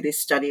not to do this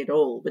study at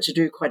all, but to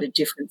do quite a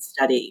different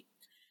study.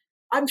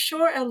 I'm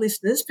sure our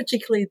listeners,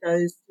 particularly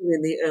those who are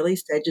in the early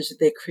stages of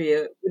their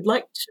career, would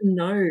like to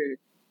know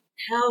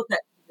how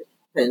that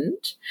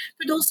happened,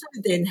 but also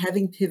then,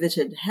 having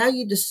pivoted, how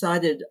you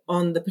decided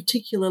on the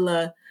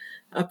particular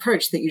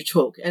approach that you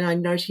took. And I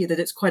note here that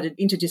it's quite an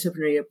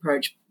interdisciplinary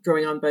approach,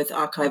 drawing on both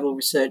archival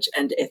research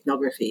and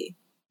ethnography.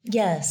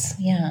 Yes,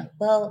 yeah.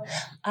 Well,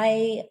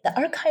 the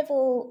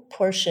archival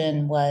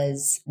portion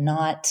was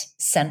not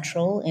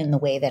central in the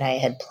way that I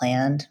had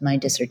planned my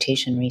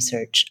dissertation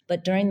research.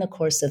 But during the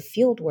course of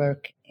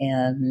fieldwork,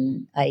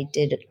 and I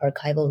did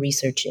archival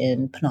research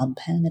in Phnom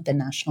Penh at the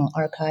National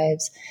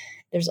Archives.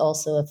 There's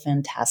also a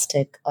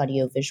fantastic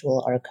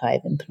audiovisual archive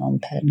in Phnom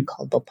Penh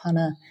called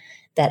Bopana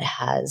that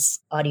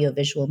has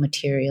audiovisual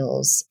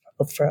materials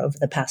for over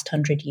the past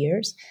 100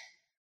 years.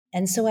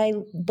 And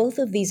so both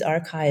of these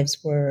archives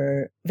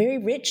were very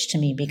rich to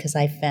me because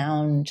I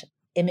found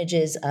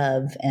images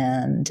of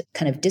and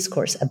kind of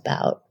discourse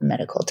about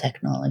medical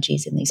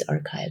technologies in these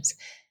archives.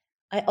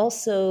 I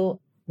also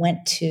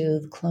went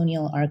to the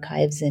colonial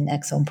archives in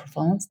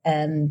Aix-en-Provence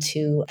and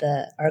to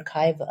the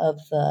archive of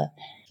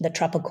the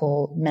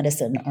Tropical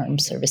Medicine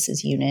Armed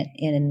Services Unit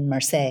in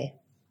Marseille.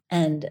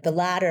 And the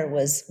latter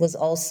was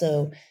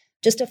also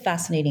just a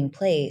fascinating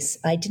place.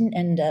 I didn't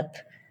end up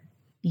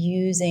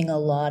using a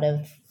lot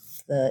of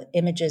the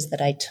images that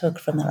I took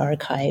from the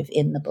archive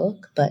in the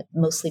book, but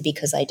mostly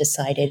because I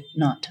decided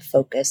not to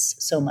focus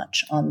so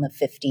much on the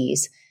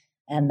 50s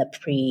and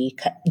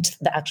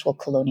the actual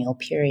colonial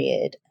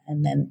period,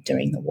 and then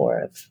during the War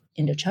of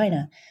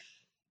Indochina.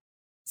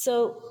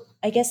 So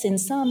I guess in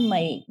sum,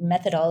 my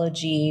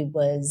methodology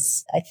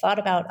was, I thought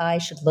about I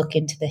should look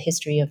into the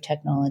history of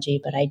technology,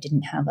 but I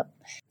didn't have a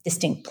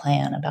distinct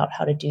plan about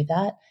how to do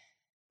that.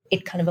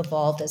 It kind of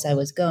evolved as I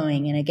was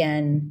going. And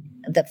again,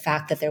 the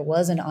fact that there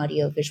was an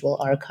audiovisual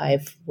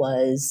archive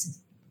was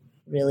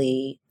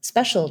really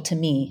special to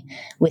me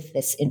with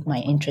my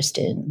interest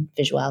in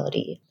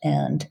visuality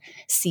and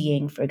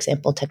seeing, for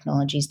example,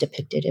 technologies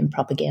depicted in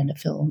propaganda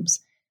films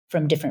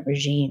from different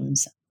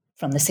regimes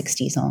from the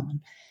 60s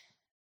on.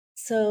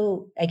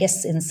 So I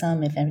guess in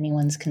sum, if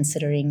anyone's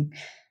considering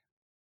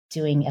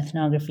doing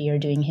ethnography or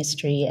doing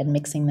history and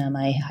mixing them,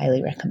 I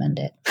highly recommend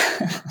it.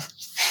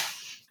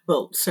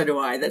 Well, so do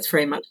I. That's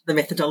very much the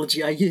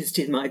methodology I used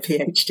in my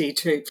PhD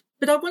too.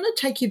 But I want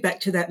to take you back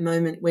to that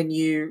moment when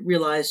you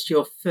realised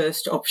your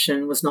first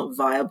option was not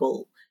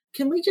viable.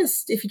 Can we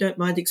just, if you don't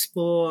mind,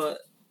 explore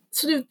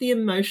sort of the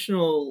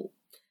emotional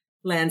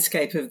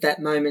landscape of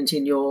that moment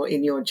in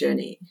your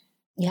journey?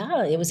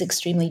 Yeah, it was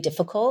extremely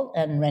difficult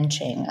and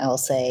wrenching, I'll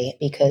say,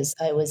 because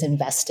I was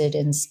invested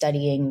in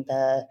studying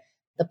the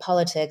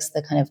politics,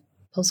 the kind of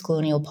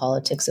post-colonial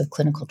politics of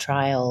clinical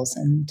trials.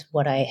 And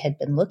what I had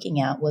been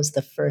looking at was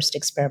the first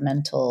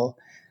experimental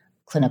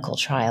clinical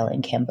trial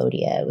in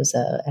Cambodia. It was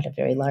at a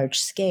very large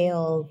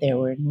scale. There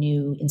were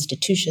new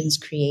institutions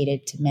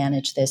created to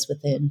manage this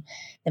within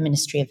the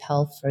Ministry of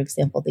Health, for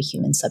example, the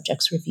Human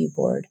Subjects Review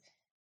Board.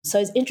 So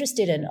I was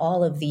interested in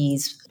all of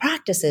these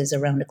practices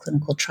around a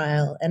clinical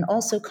trial and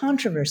also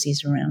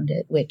controversies around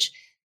it, which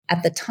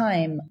at the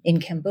time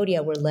in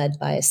Cambodia were led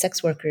by a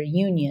sex worker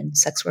union,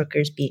 sex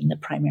workers being the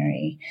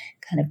primary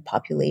kind of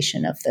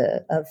population of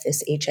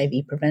this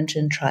HIV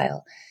prevention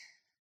trial.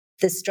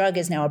 This drug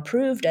is now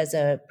approved as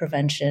a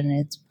prevention.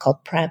 It's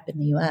called PrEP in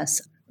the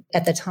US.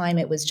 At the time,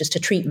 it was just a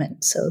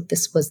treatment. So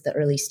this was the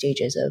early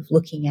stages of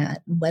looking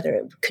at whether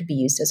it could be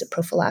used as a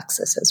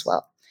prophylaxis as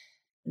well.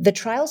 The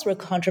trials were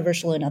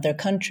controversial in other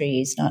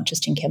countries, not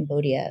just in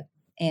Cambodia.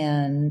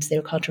 And they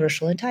were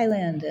controversial in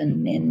Thailand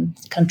and in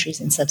countries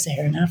in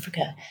sub-Saharan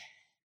Africa.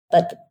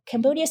 But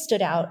Cambodia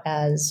stood out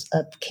as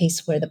a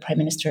case where the prime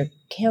minister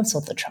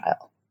canceled the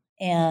trial.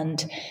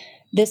 And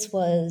this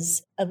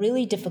was a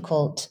really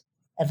difficult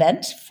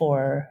event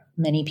for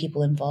many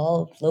people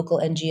involved, local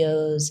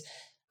NGOs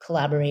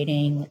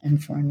collaborating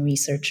and foreign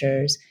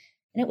researchers.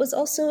 And it was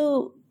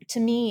also,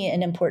 to me,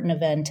 an important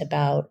event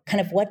about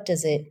kind of what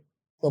does it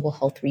global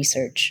health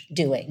research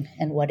doing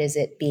and what is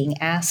it being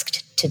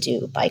asked to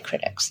do by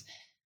critics.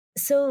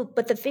 So,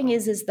 but the thing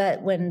is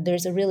that when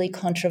there's a really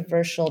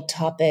controversial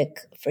topic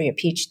for your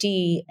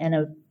PhD and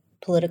a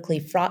politically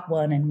fraught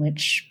one in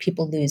which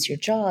people lose your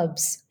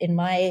jobs, in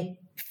my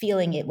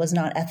feeling, it was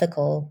not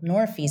ethical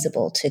nor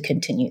feasible to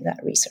continue that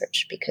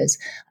research because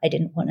I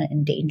didn't want to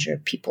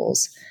endanger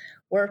people's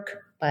work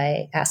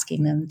by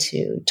asking them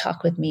to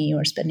talk with me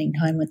or spending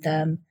time with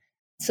them.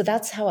 So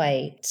that's how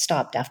I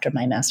stopped after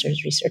my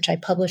master's research. I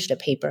published a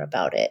paper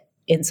about it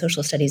in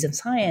Social Studies of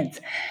Science,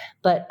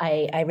 but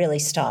I really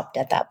stopped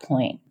at that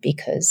point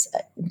because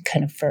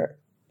kind of for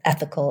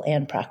ethical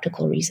and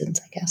practical reasons,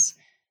 I guess.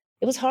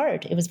 It was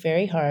hard. It was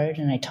very hard.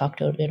 And I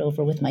talked it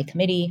over with my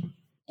committee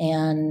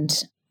and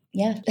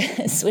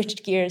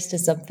switched gears to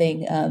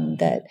something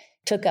that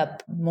took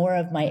up more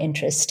of my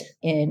interest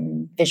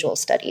in visual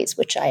studies,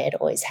 which I had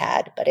always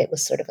had, but it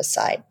was sort of a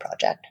side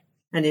project.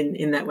 And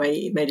in that way,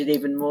 it made it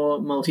even more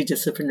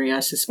multidisciplinary, I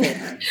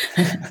suspect.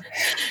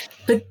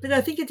 But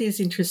I think it is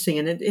interesting,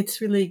 and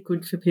it's really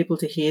good for people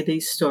to hear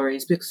these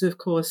stories because, of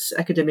course,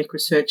 academic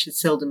research is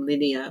seldom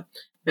linear,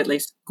 at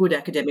least good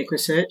academic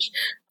research.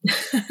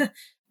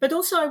 But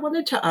also I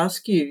wanted to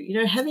ask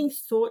you, having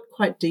thought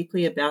quite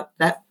deeply about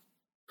that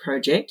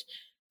project,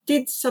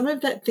 did some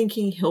of that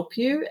thinking help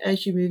you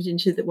as you moved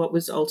into what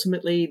was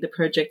ultimately the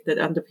project that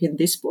underpinned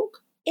this book?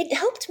 It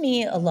helped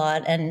me a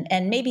lot,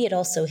 and maybe it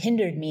also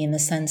hindered me in the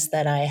sense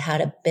that I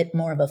had a bit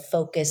more of a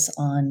focus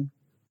on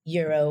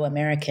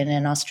Euro-American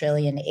and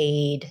Australian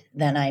aid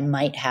than I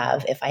might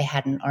have if I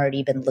hadn't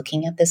already been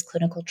looking at this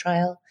clinical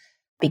trial,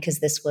 because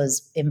this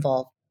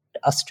involved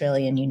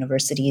Australian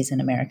universities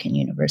and American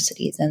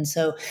universities. And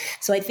so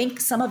I think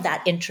some of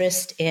that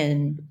interest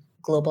in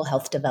global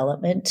health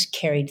development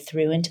carried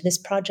through into this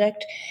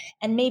project.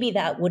 And maybe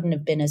that wouldn't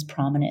have been as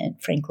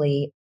prominent,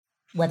 frankly.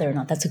 Whether or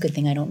not that's a good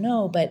thing, I don't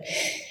know. But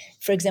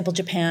for example,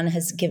 Japan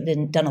has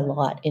done a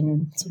lot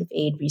in sort of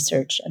aid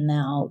research, and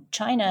now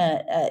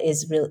China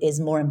is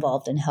more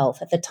involved in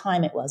health. At the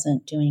time, it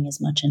wasn't doing as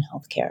much in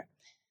healthcare.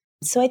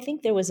 So I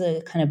think there was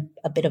a kind of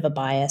a bit of a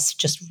bias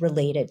just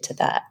related to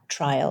that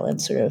trial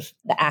and sort of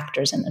the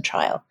actors in the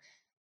trial.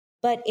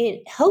 But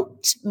it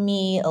helped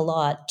me a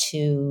lot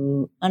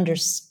to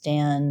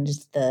understand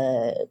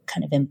the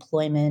kind of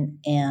employment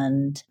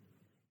and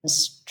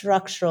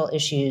structural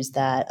issues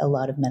that a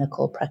lot of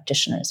medical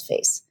practitioners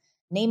face.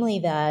 Namely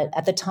that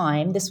at the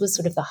time, this was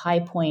sort of the high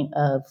point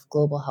of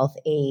global health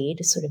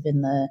aid, sort of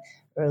in the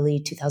early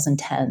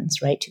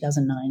 2010s, right?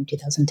 2009,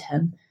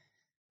 2010.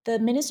 The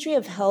Ministry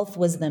of Health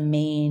was the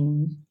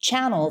main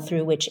channel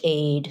through which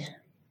aid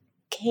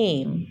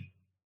came,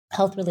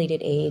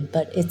 health-related aid,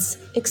 but it's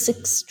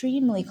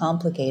extremely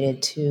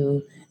complicated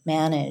to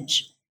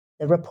manage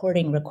the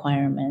reporting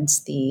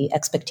requirements, the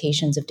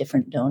expectations of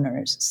different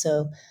donors.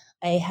 So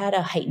I had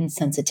a heightened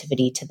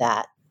sensitivity to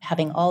that.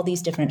 Having all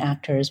these different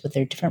actors with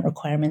their different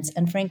requirements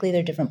and, frankly,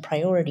 their different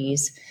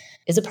priorities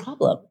is a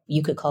problem.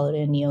 You could call it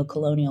a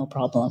neo-colonial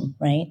problem,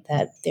 right?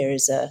 That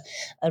there's a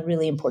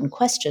really important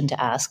question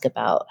to ask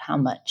about how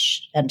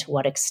much and to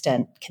what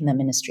extent can the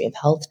Ministry of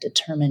Health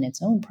determine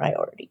its own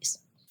priorities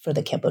for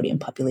the Cambodian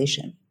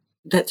population.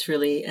 That's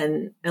really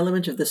an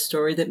element of the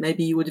story that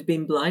maybe you would have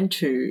been blind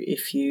to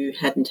if you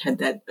hadn't had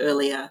that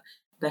earlier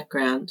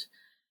background.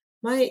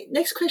 My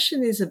next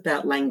question is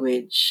about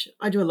language.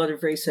 I do a lot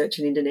of research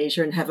in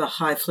Indonesia and have a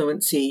high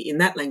fluency in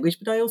that language,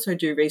 but I also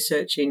do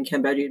research in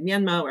Cambodia and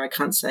Myanmar where I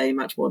can't say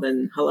much more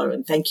than hello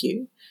and thank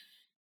you.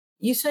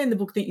 You say in the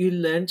book that you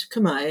learned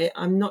Khmer.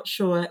 I'm not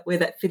sure where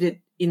that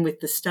fitted in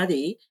with the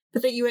study,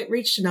 but that you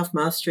reached enough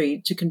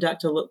mastery to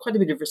conduct quite a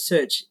bit of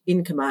research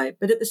in Khmer,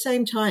 but at the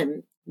same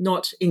time,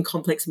 not in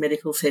complex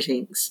medical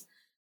settings.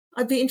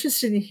 I'd be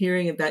interested in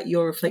hearing about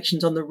your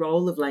reflections on the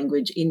role of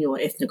language in your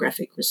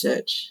ethnographic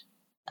research.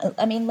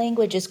 I mean,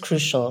 language is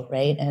crucial,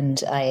 right?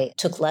 And I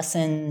took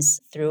lessons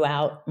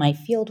throughout my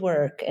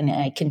fieldwork and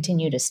I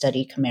continue to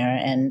study Khmer.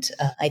 And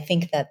I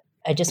think that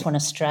I just want to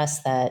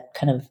stress that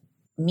kind of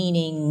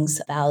meanings,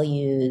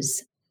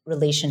 values,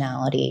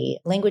 relationality.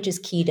 Language is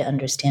key to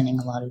understanding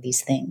a lot of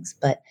these things.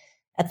 But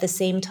at the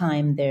same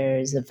time,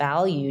 there's a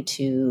value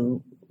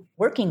to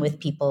working with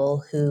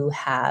people who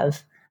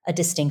have a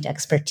distinct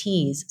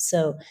expertise.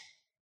 So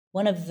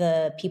one of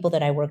the people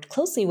that I worked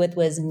closely with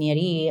was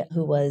Nyeri,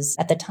 who was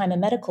at the time a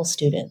medical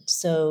student.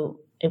 So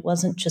it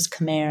wasn't just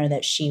Khmer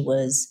that she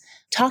was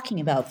talking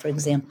about, for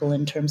example,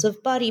 in terms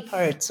of body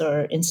parts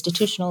or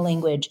institutional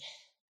language.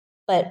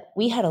 But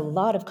we had a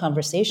lot of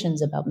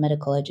conversations about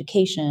medical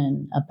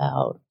education,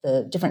 about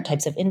the different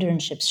types of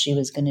internships she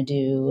was going to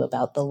do,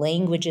 about the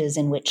languages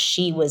in which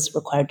she was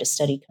required to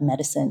study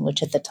medicine,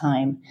 which at the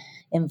time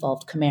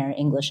involved Khmer,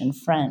 English, and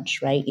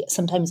French, right?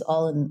 Sometimes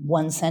all in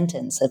one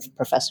sentence. A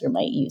professor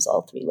might use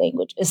all three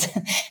languages,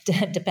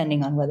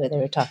 depending on whether they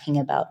were talking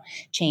about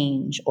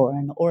change or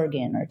an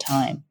organ or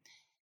time.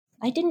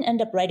 I didn't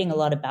end up writing a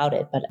lot about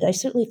it, but I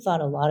certainly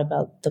thought a lot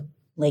about the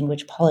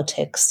language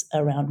politics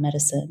around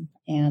medicine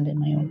and in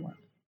my own work.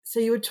 So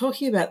you were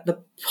talking about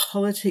the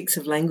politics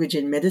of language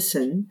in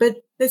medicine,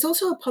 but there's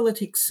also a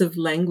politics of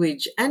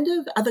language and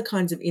of other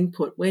kinds of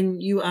input when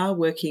you are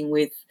working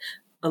with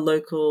a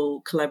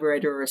local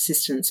collaborator or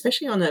assistant,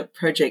 especially on a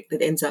project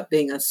that ends up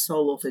being a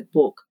sole-authored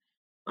book.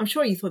 I'm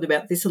sure you thought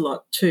about this a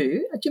lot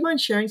too. Do you mind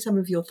sharing some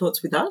of your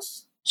thoughts with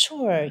us?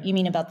 Sure. You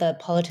mean about the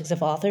politics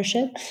of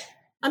authorship?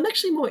 I'm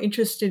actually more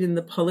interested in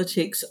the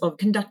politics of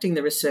conducting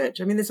the research.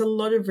 I mean, there's a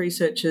lot of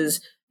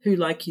researchers who,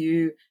 like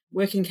you,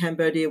 work in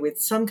Cambodia with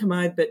some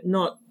Khmer but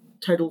not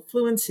total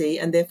fluency,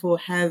 and therefore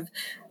have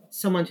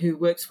someone who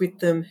works with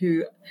them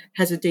who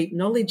has a deep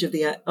knowledge of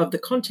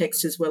the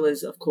context as well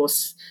as, of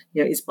course,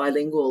 is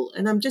bilingual.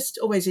 And I'm just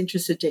always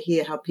interested to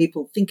hear how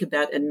people think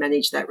about and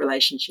manage that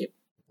relationship.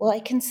 Well, I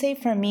can say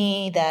for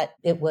me that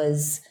it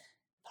was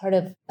part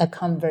of a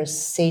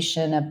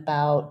conversation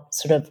about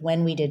sort of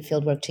when we did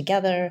fieldwork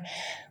together,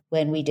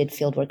 when we did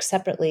fieldwork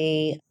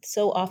separately,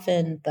 so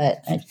often, but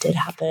it did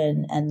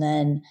happen, and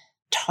then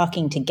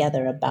talking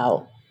together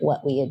about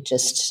what we had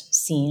just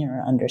seen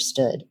or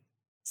understood.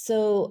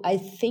 So I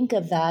think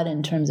of that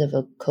in terms of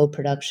a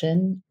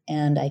co-production,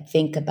 and I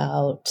think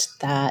about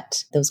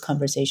those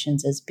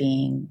conversations as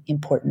being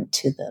important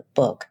to the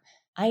book.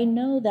 I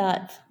know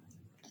that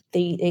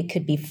it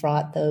could be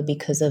fraught, though,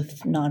 because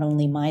of not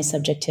only my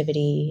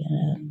subjectivity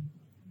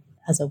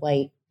as a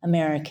white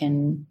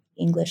American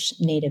English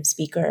native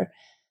speaker,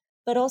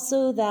 but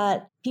also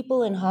that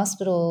people in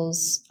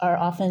hospitals are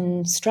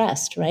often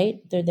stressed, right?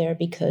 They're there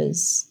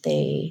because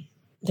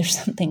there's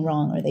something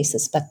wrong or they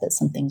suspect that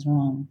something's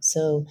wrong.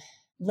 So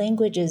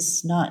language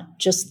is not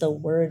just the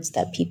words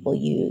that people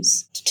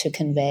use to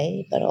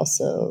convey, but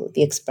also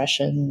the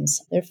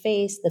expressions, their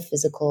face, the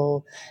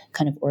physical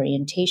kind of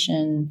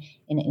orientation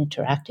in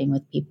interacting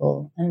with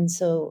people. And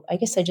so I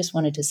guess I just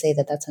wanted to say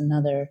that that's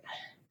another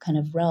kind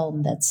of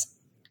realm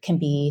can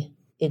be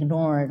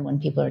ignored when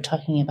people are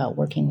talking about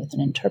working with an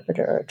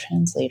interpreter or a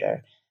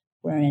translator,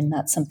 wherein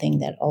that's something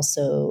that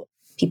also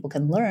people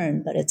can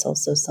learn, but it's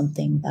also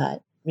something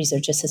that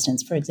research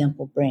assistants, for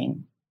example,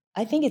 bring.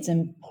 I think it's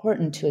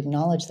important to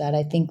acknowledge that.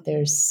 I think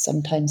there's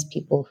sometimes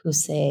people who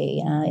say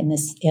in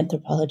this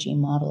anthropology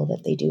model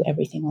that they do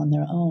everything on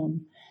their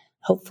own.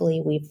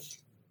 Hopefully we've,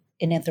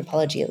 in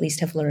anthropology at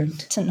least, have learned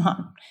to not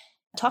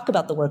talk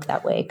about the work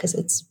that way because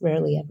it's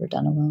rarely ever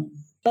done alone.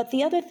 But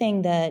the other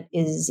thing that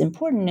is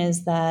important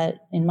is that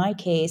in my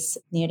case,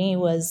 Neri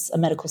was a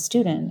medical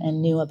student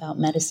and knew about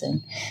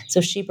medicine.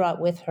 So she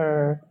brought with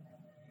her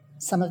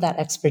some of that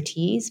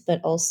expertise,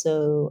 but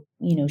also,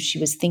 she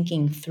was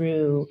thinking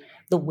through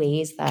the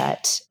ways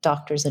that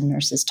doctors and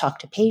nurses talk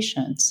to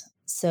patients.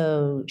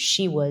 So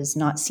she was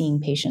not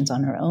seeing patients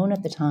on her own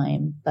at the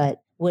time,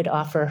 but would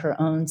offer her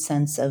own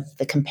sense of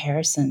the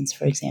comparisons,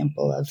 for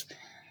example, of,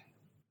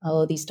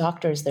 these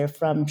doctors, they're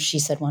from, she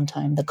said one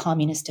time, the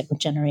communist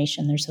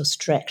generation. They're so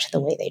strict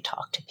the way they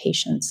talk to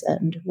patients,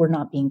 and we're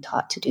not being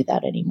taught to do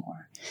that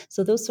anymore.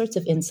 So those sorts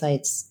of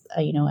insights,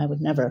 I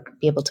would never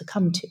be able to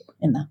come to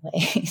in that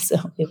way.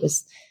 So it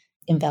was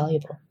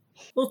invaluable.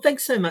 Well,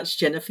 thanks so much,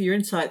 Jenna, for your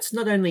insights,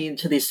 not only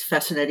into this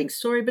fascinating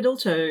story, but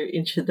also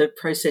into the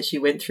process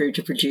you went through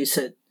to produce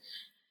it.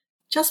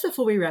 Just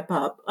before we wrap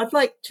up, I'd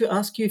like to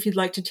ask you if you'd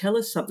like to tell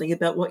us something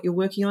about what you're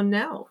working on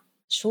now.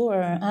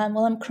 Sure.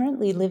 Well, I'm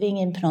currently living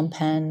in Phnom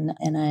Penh,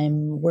 and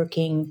I'm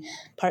working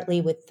partly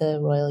with the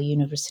Royal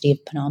University of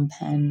Phnom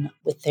Penh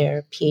with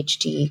their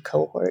PhD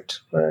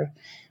cohort. We're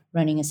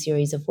running a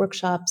series of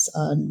workshops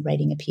on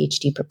writing a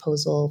PhD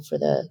proposal for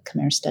the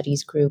Khmer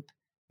Studies group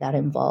that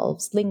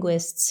involves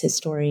linguists,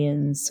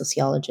 historians,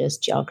 sociologists,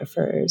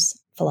 geographers,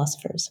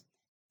 philosophers.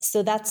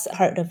 So that's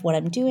part of what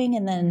I'm doing.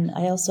 And then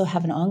I also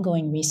have an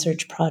ongoing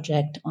research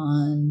project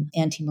on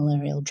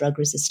anti-malarial drug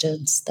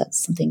resistance.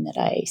 That's something that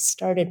I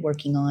started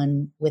working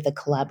on with a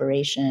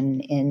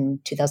collaboration in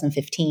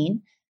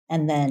 2015.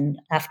 And then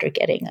after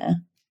getting a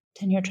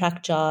tenure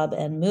track job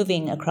and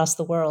moving across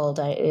the world,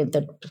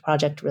 the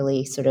project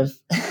really sort of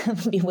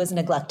was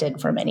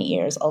neglected for many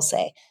years, I'll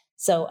say.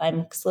 So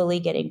I'm slowly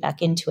getting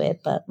back into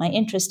it, but my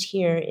interest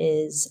here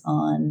is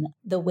on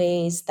the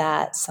ways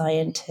that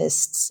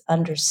scientists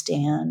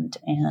understand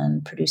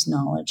and produce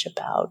knowledge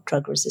about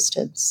drug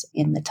resistance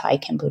in the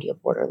Thai-Cambodia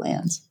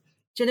borderlands.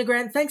 Jenna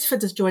Grant, thanks for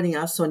just joining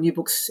us on New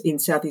Books in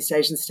Southeast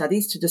Asian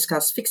Studies to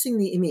discuss Fixing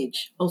the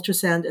Image,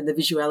 Ultrasound and the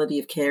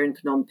Visuality of Care in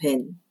Phnom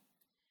Penh.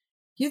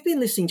 You've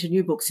been listening to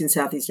New Books in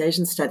Southeast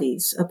Asian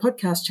Studies, a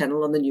podcast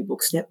channel on the New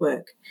Books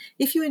Network.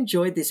 If you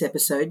enjoyed this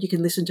episode, you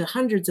can listen to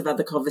hundreds of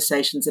other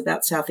conversations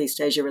about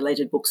Southeast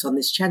Asia-related books on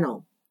this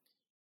channel.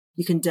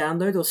 You can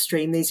download or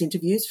stream these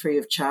interviews free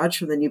of charge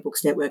from the New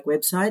Books Network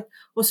website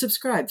or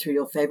subscribe through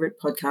your favourite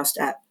podcast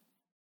app.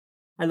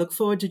 I look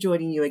forward to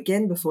joining you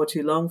again before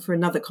too long for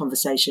another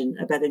conversation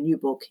about a new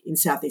book in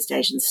Southeast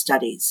Asian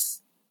Studies.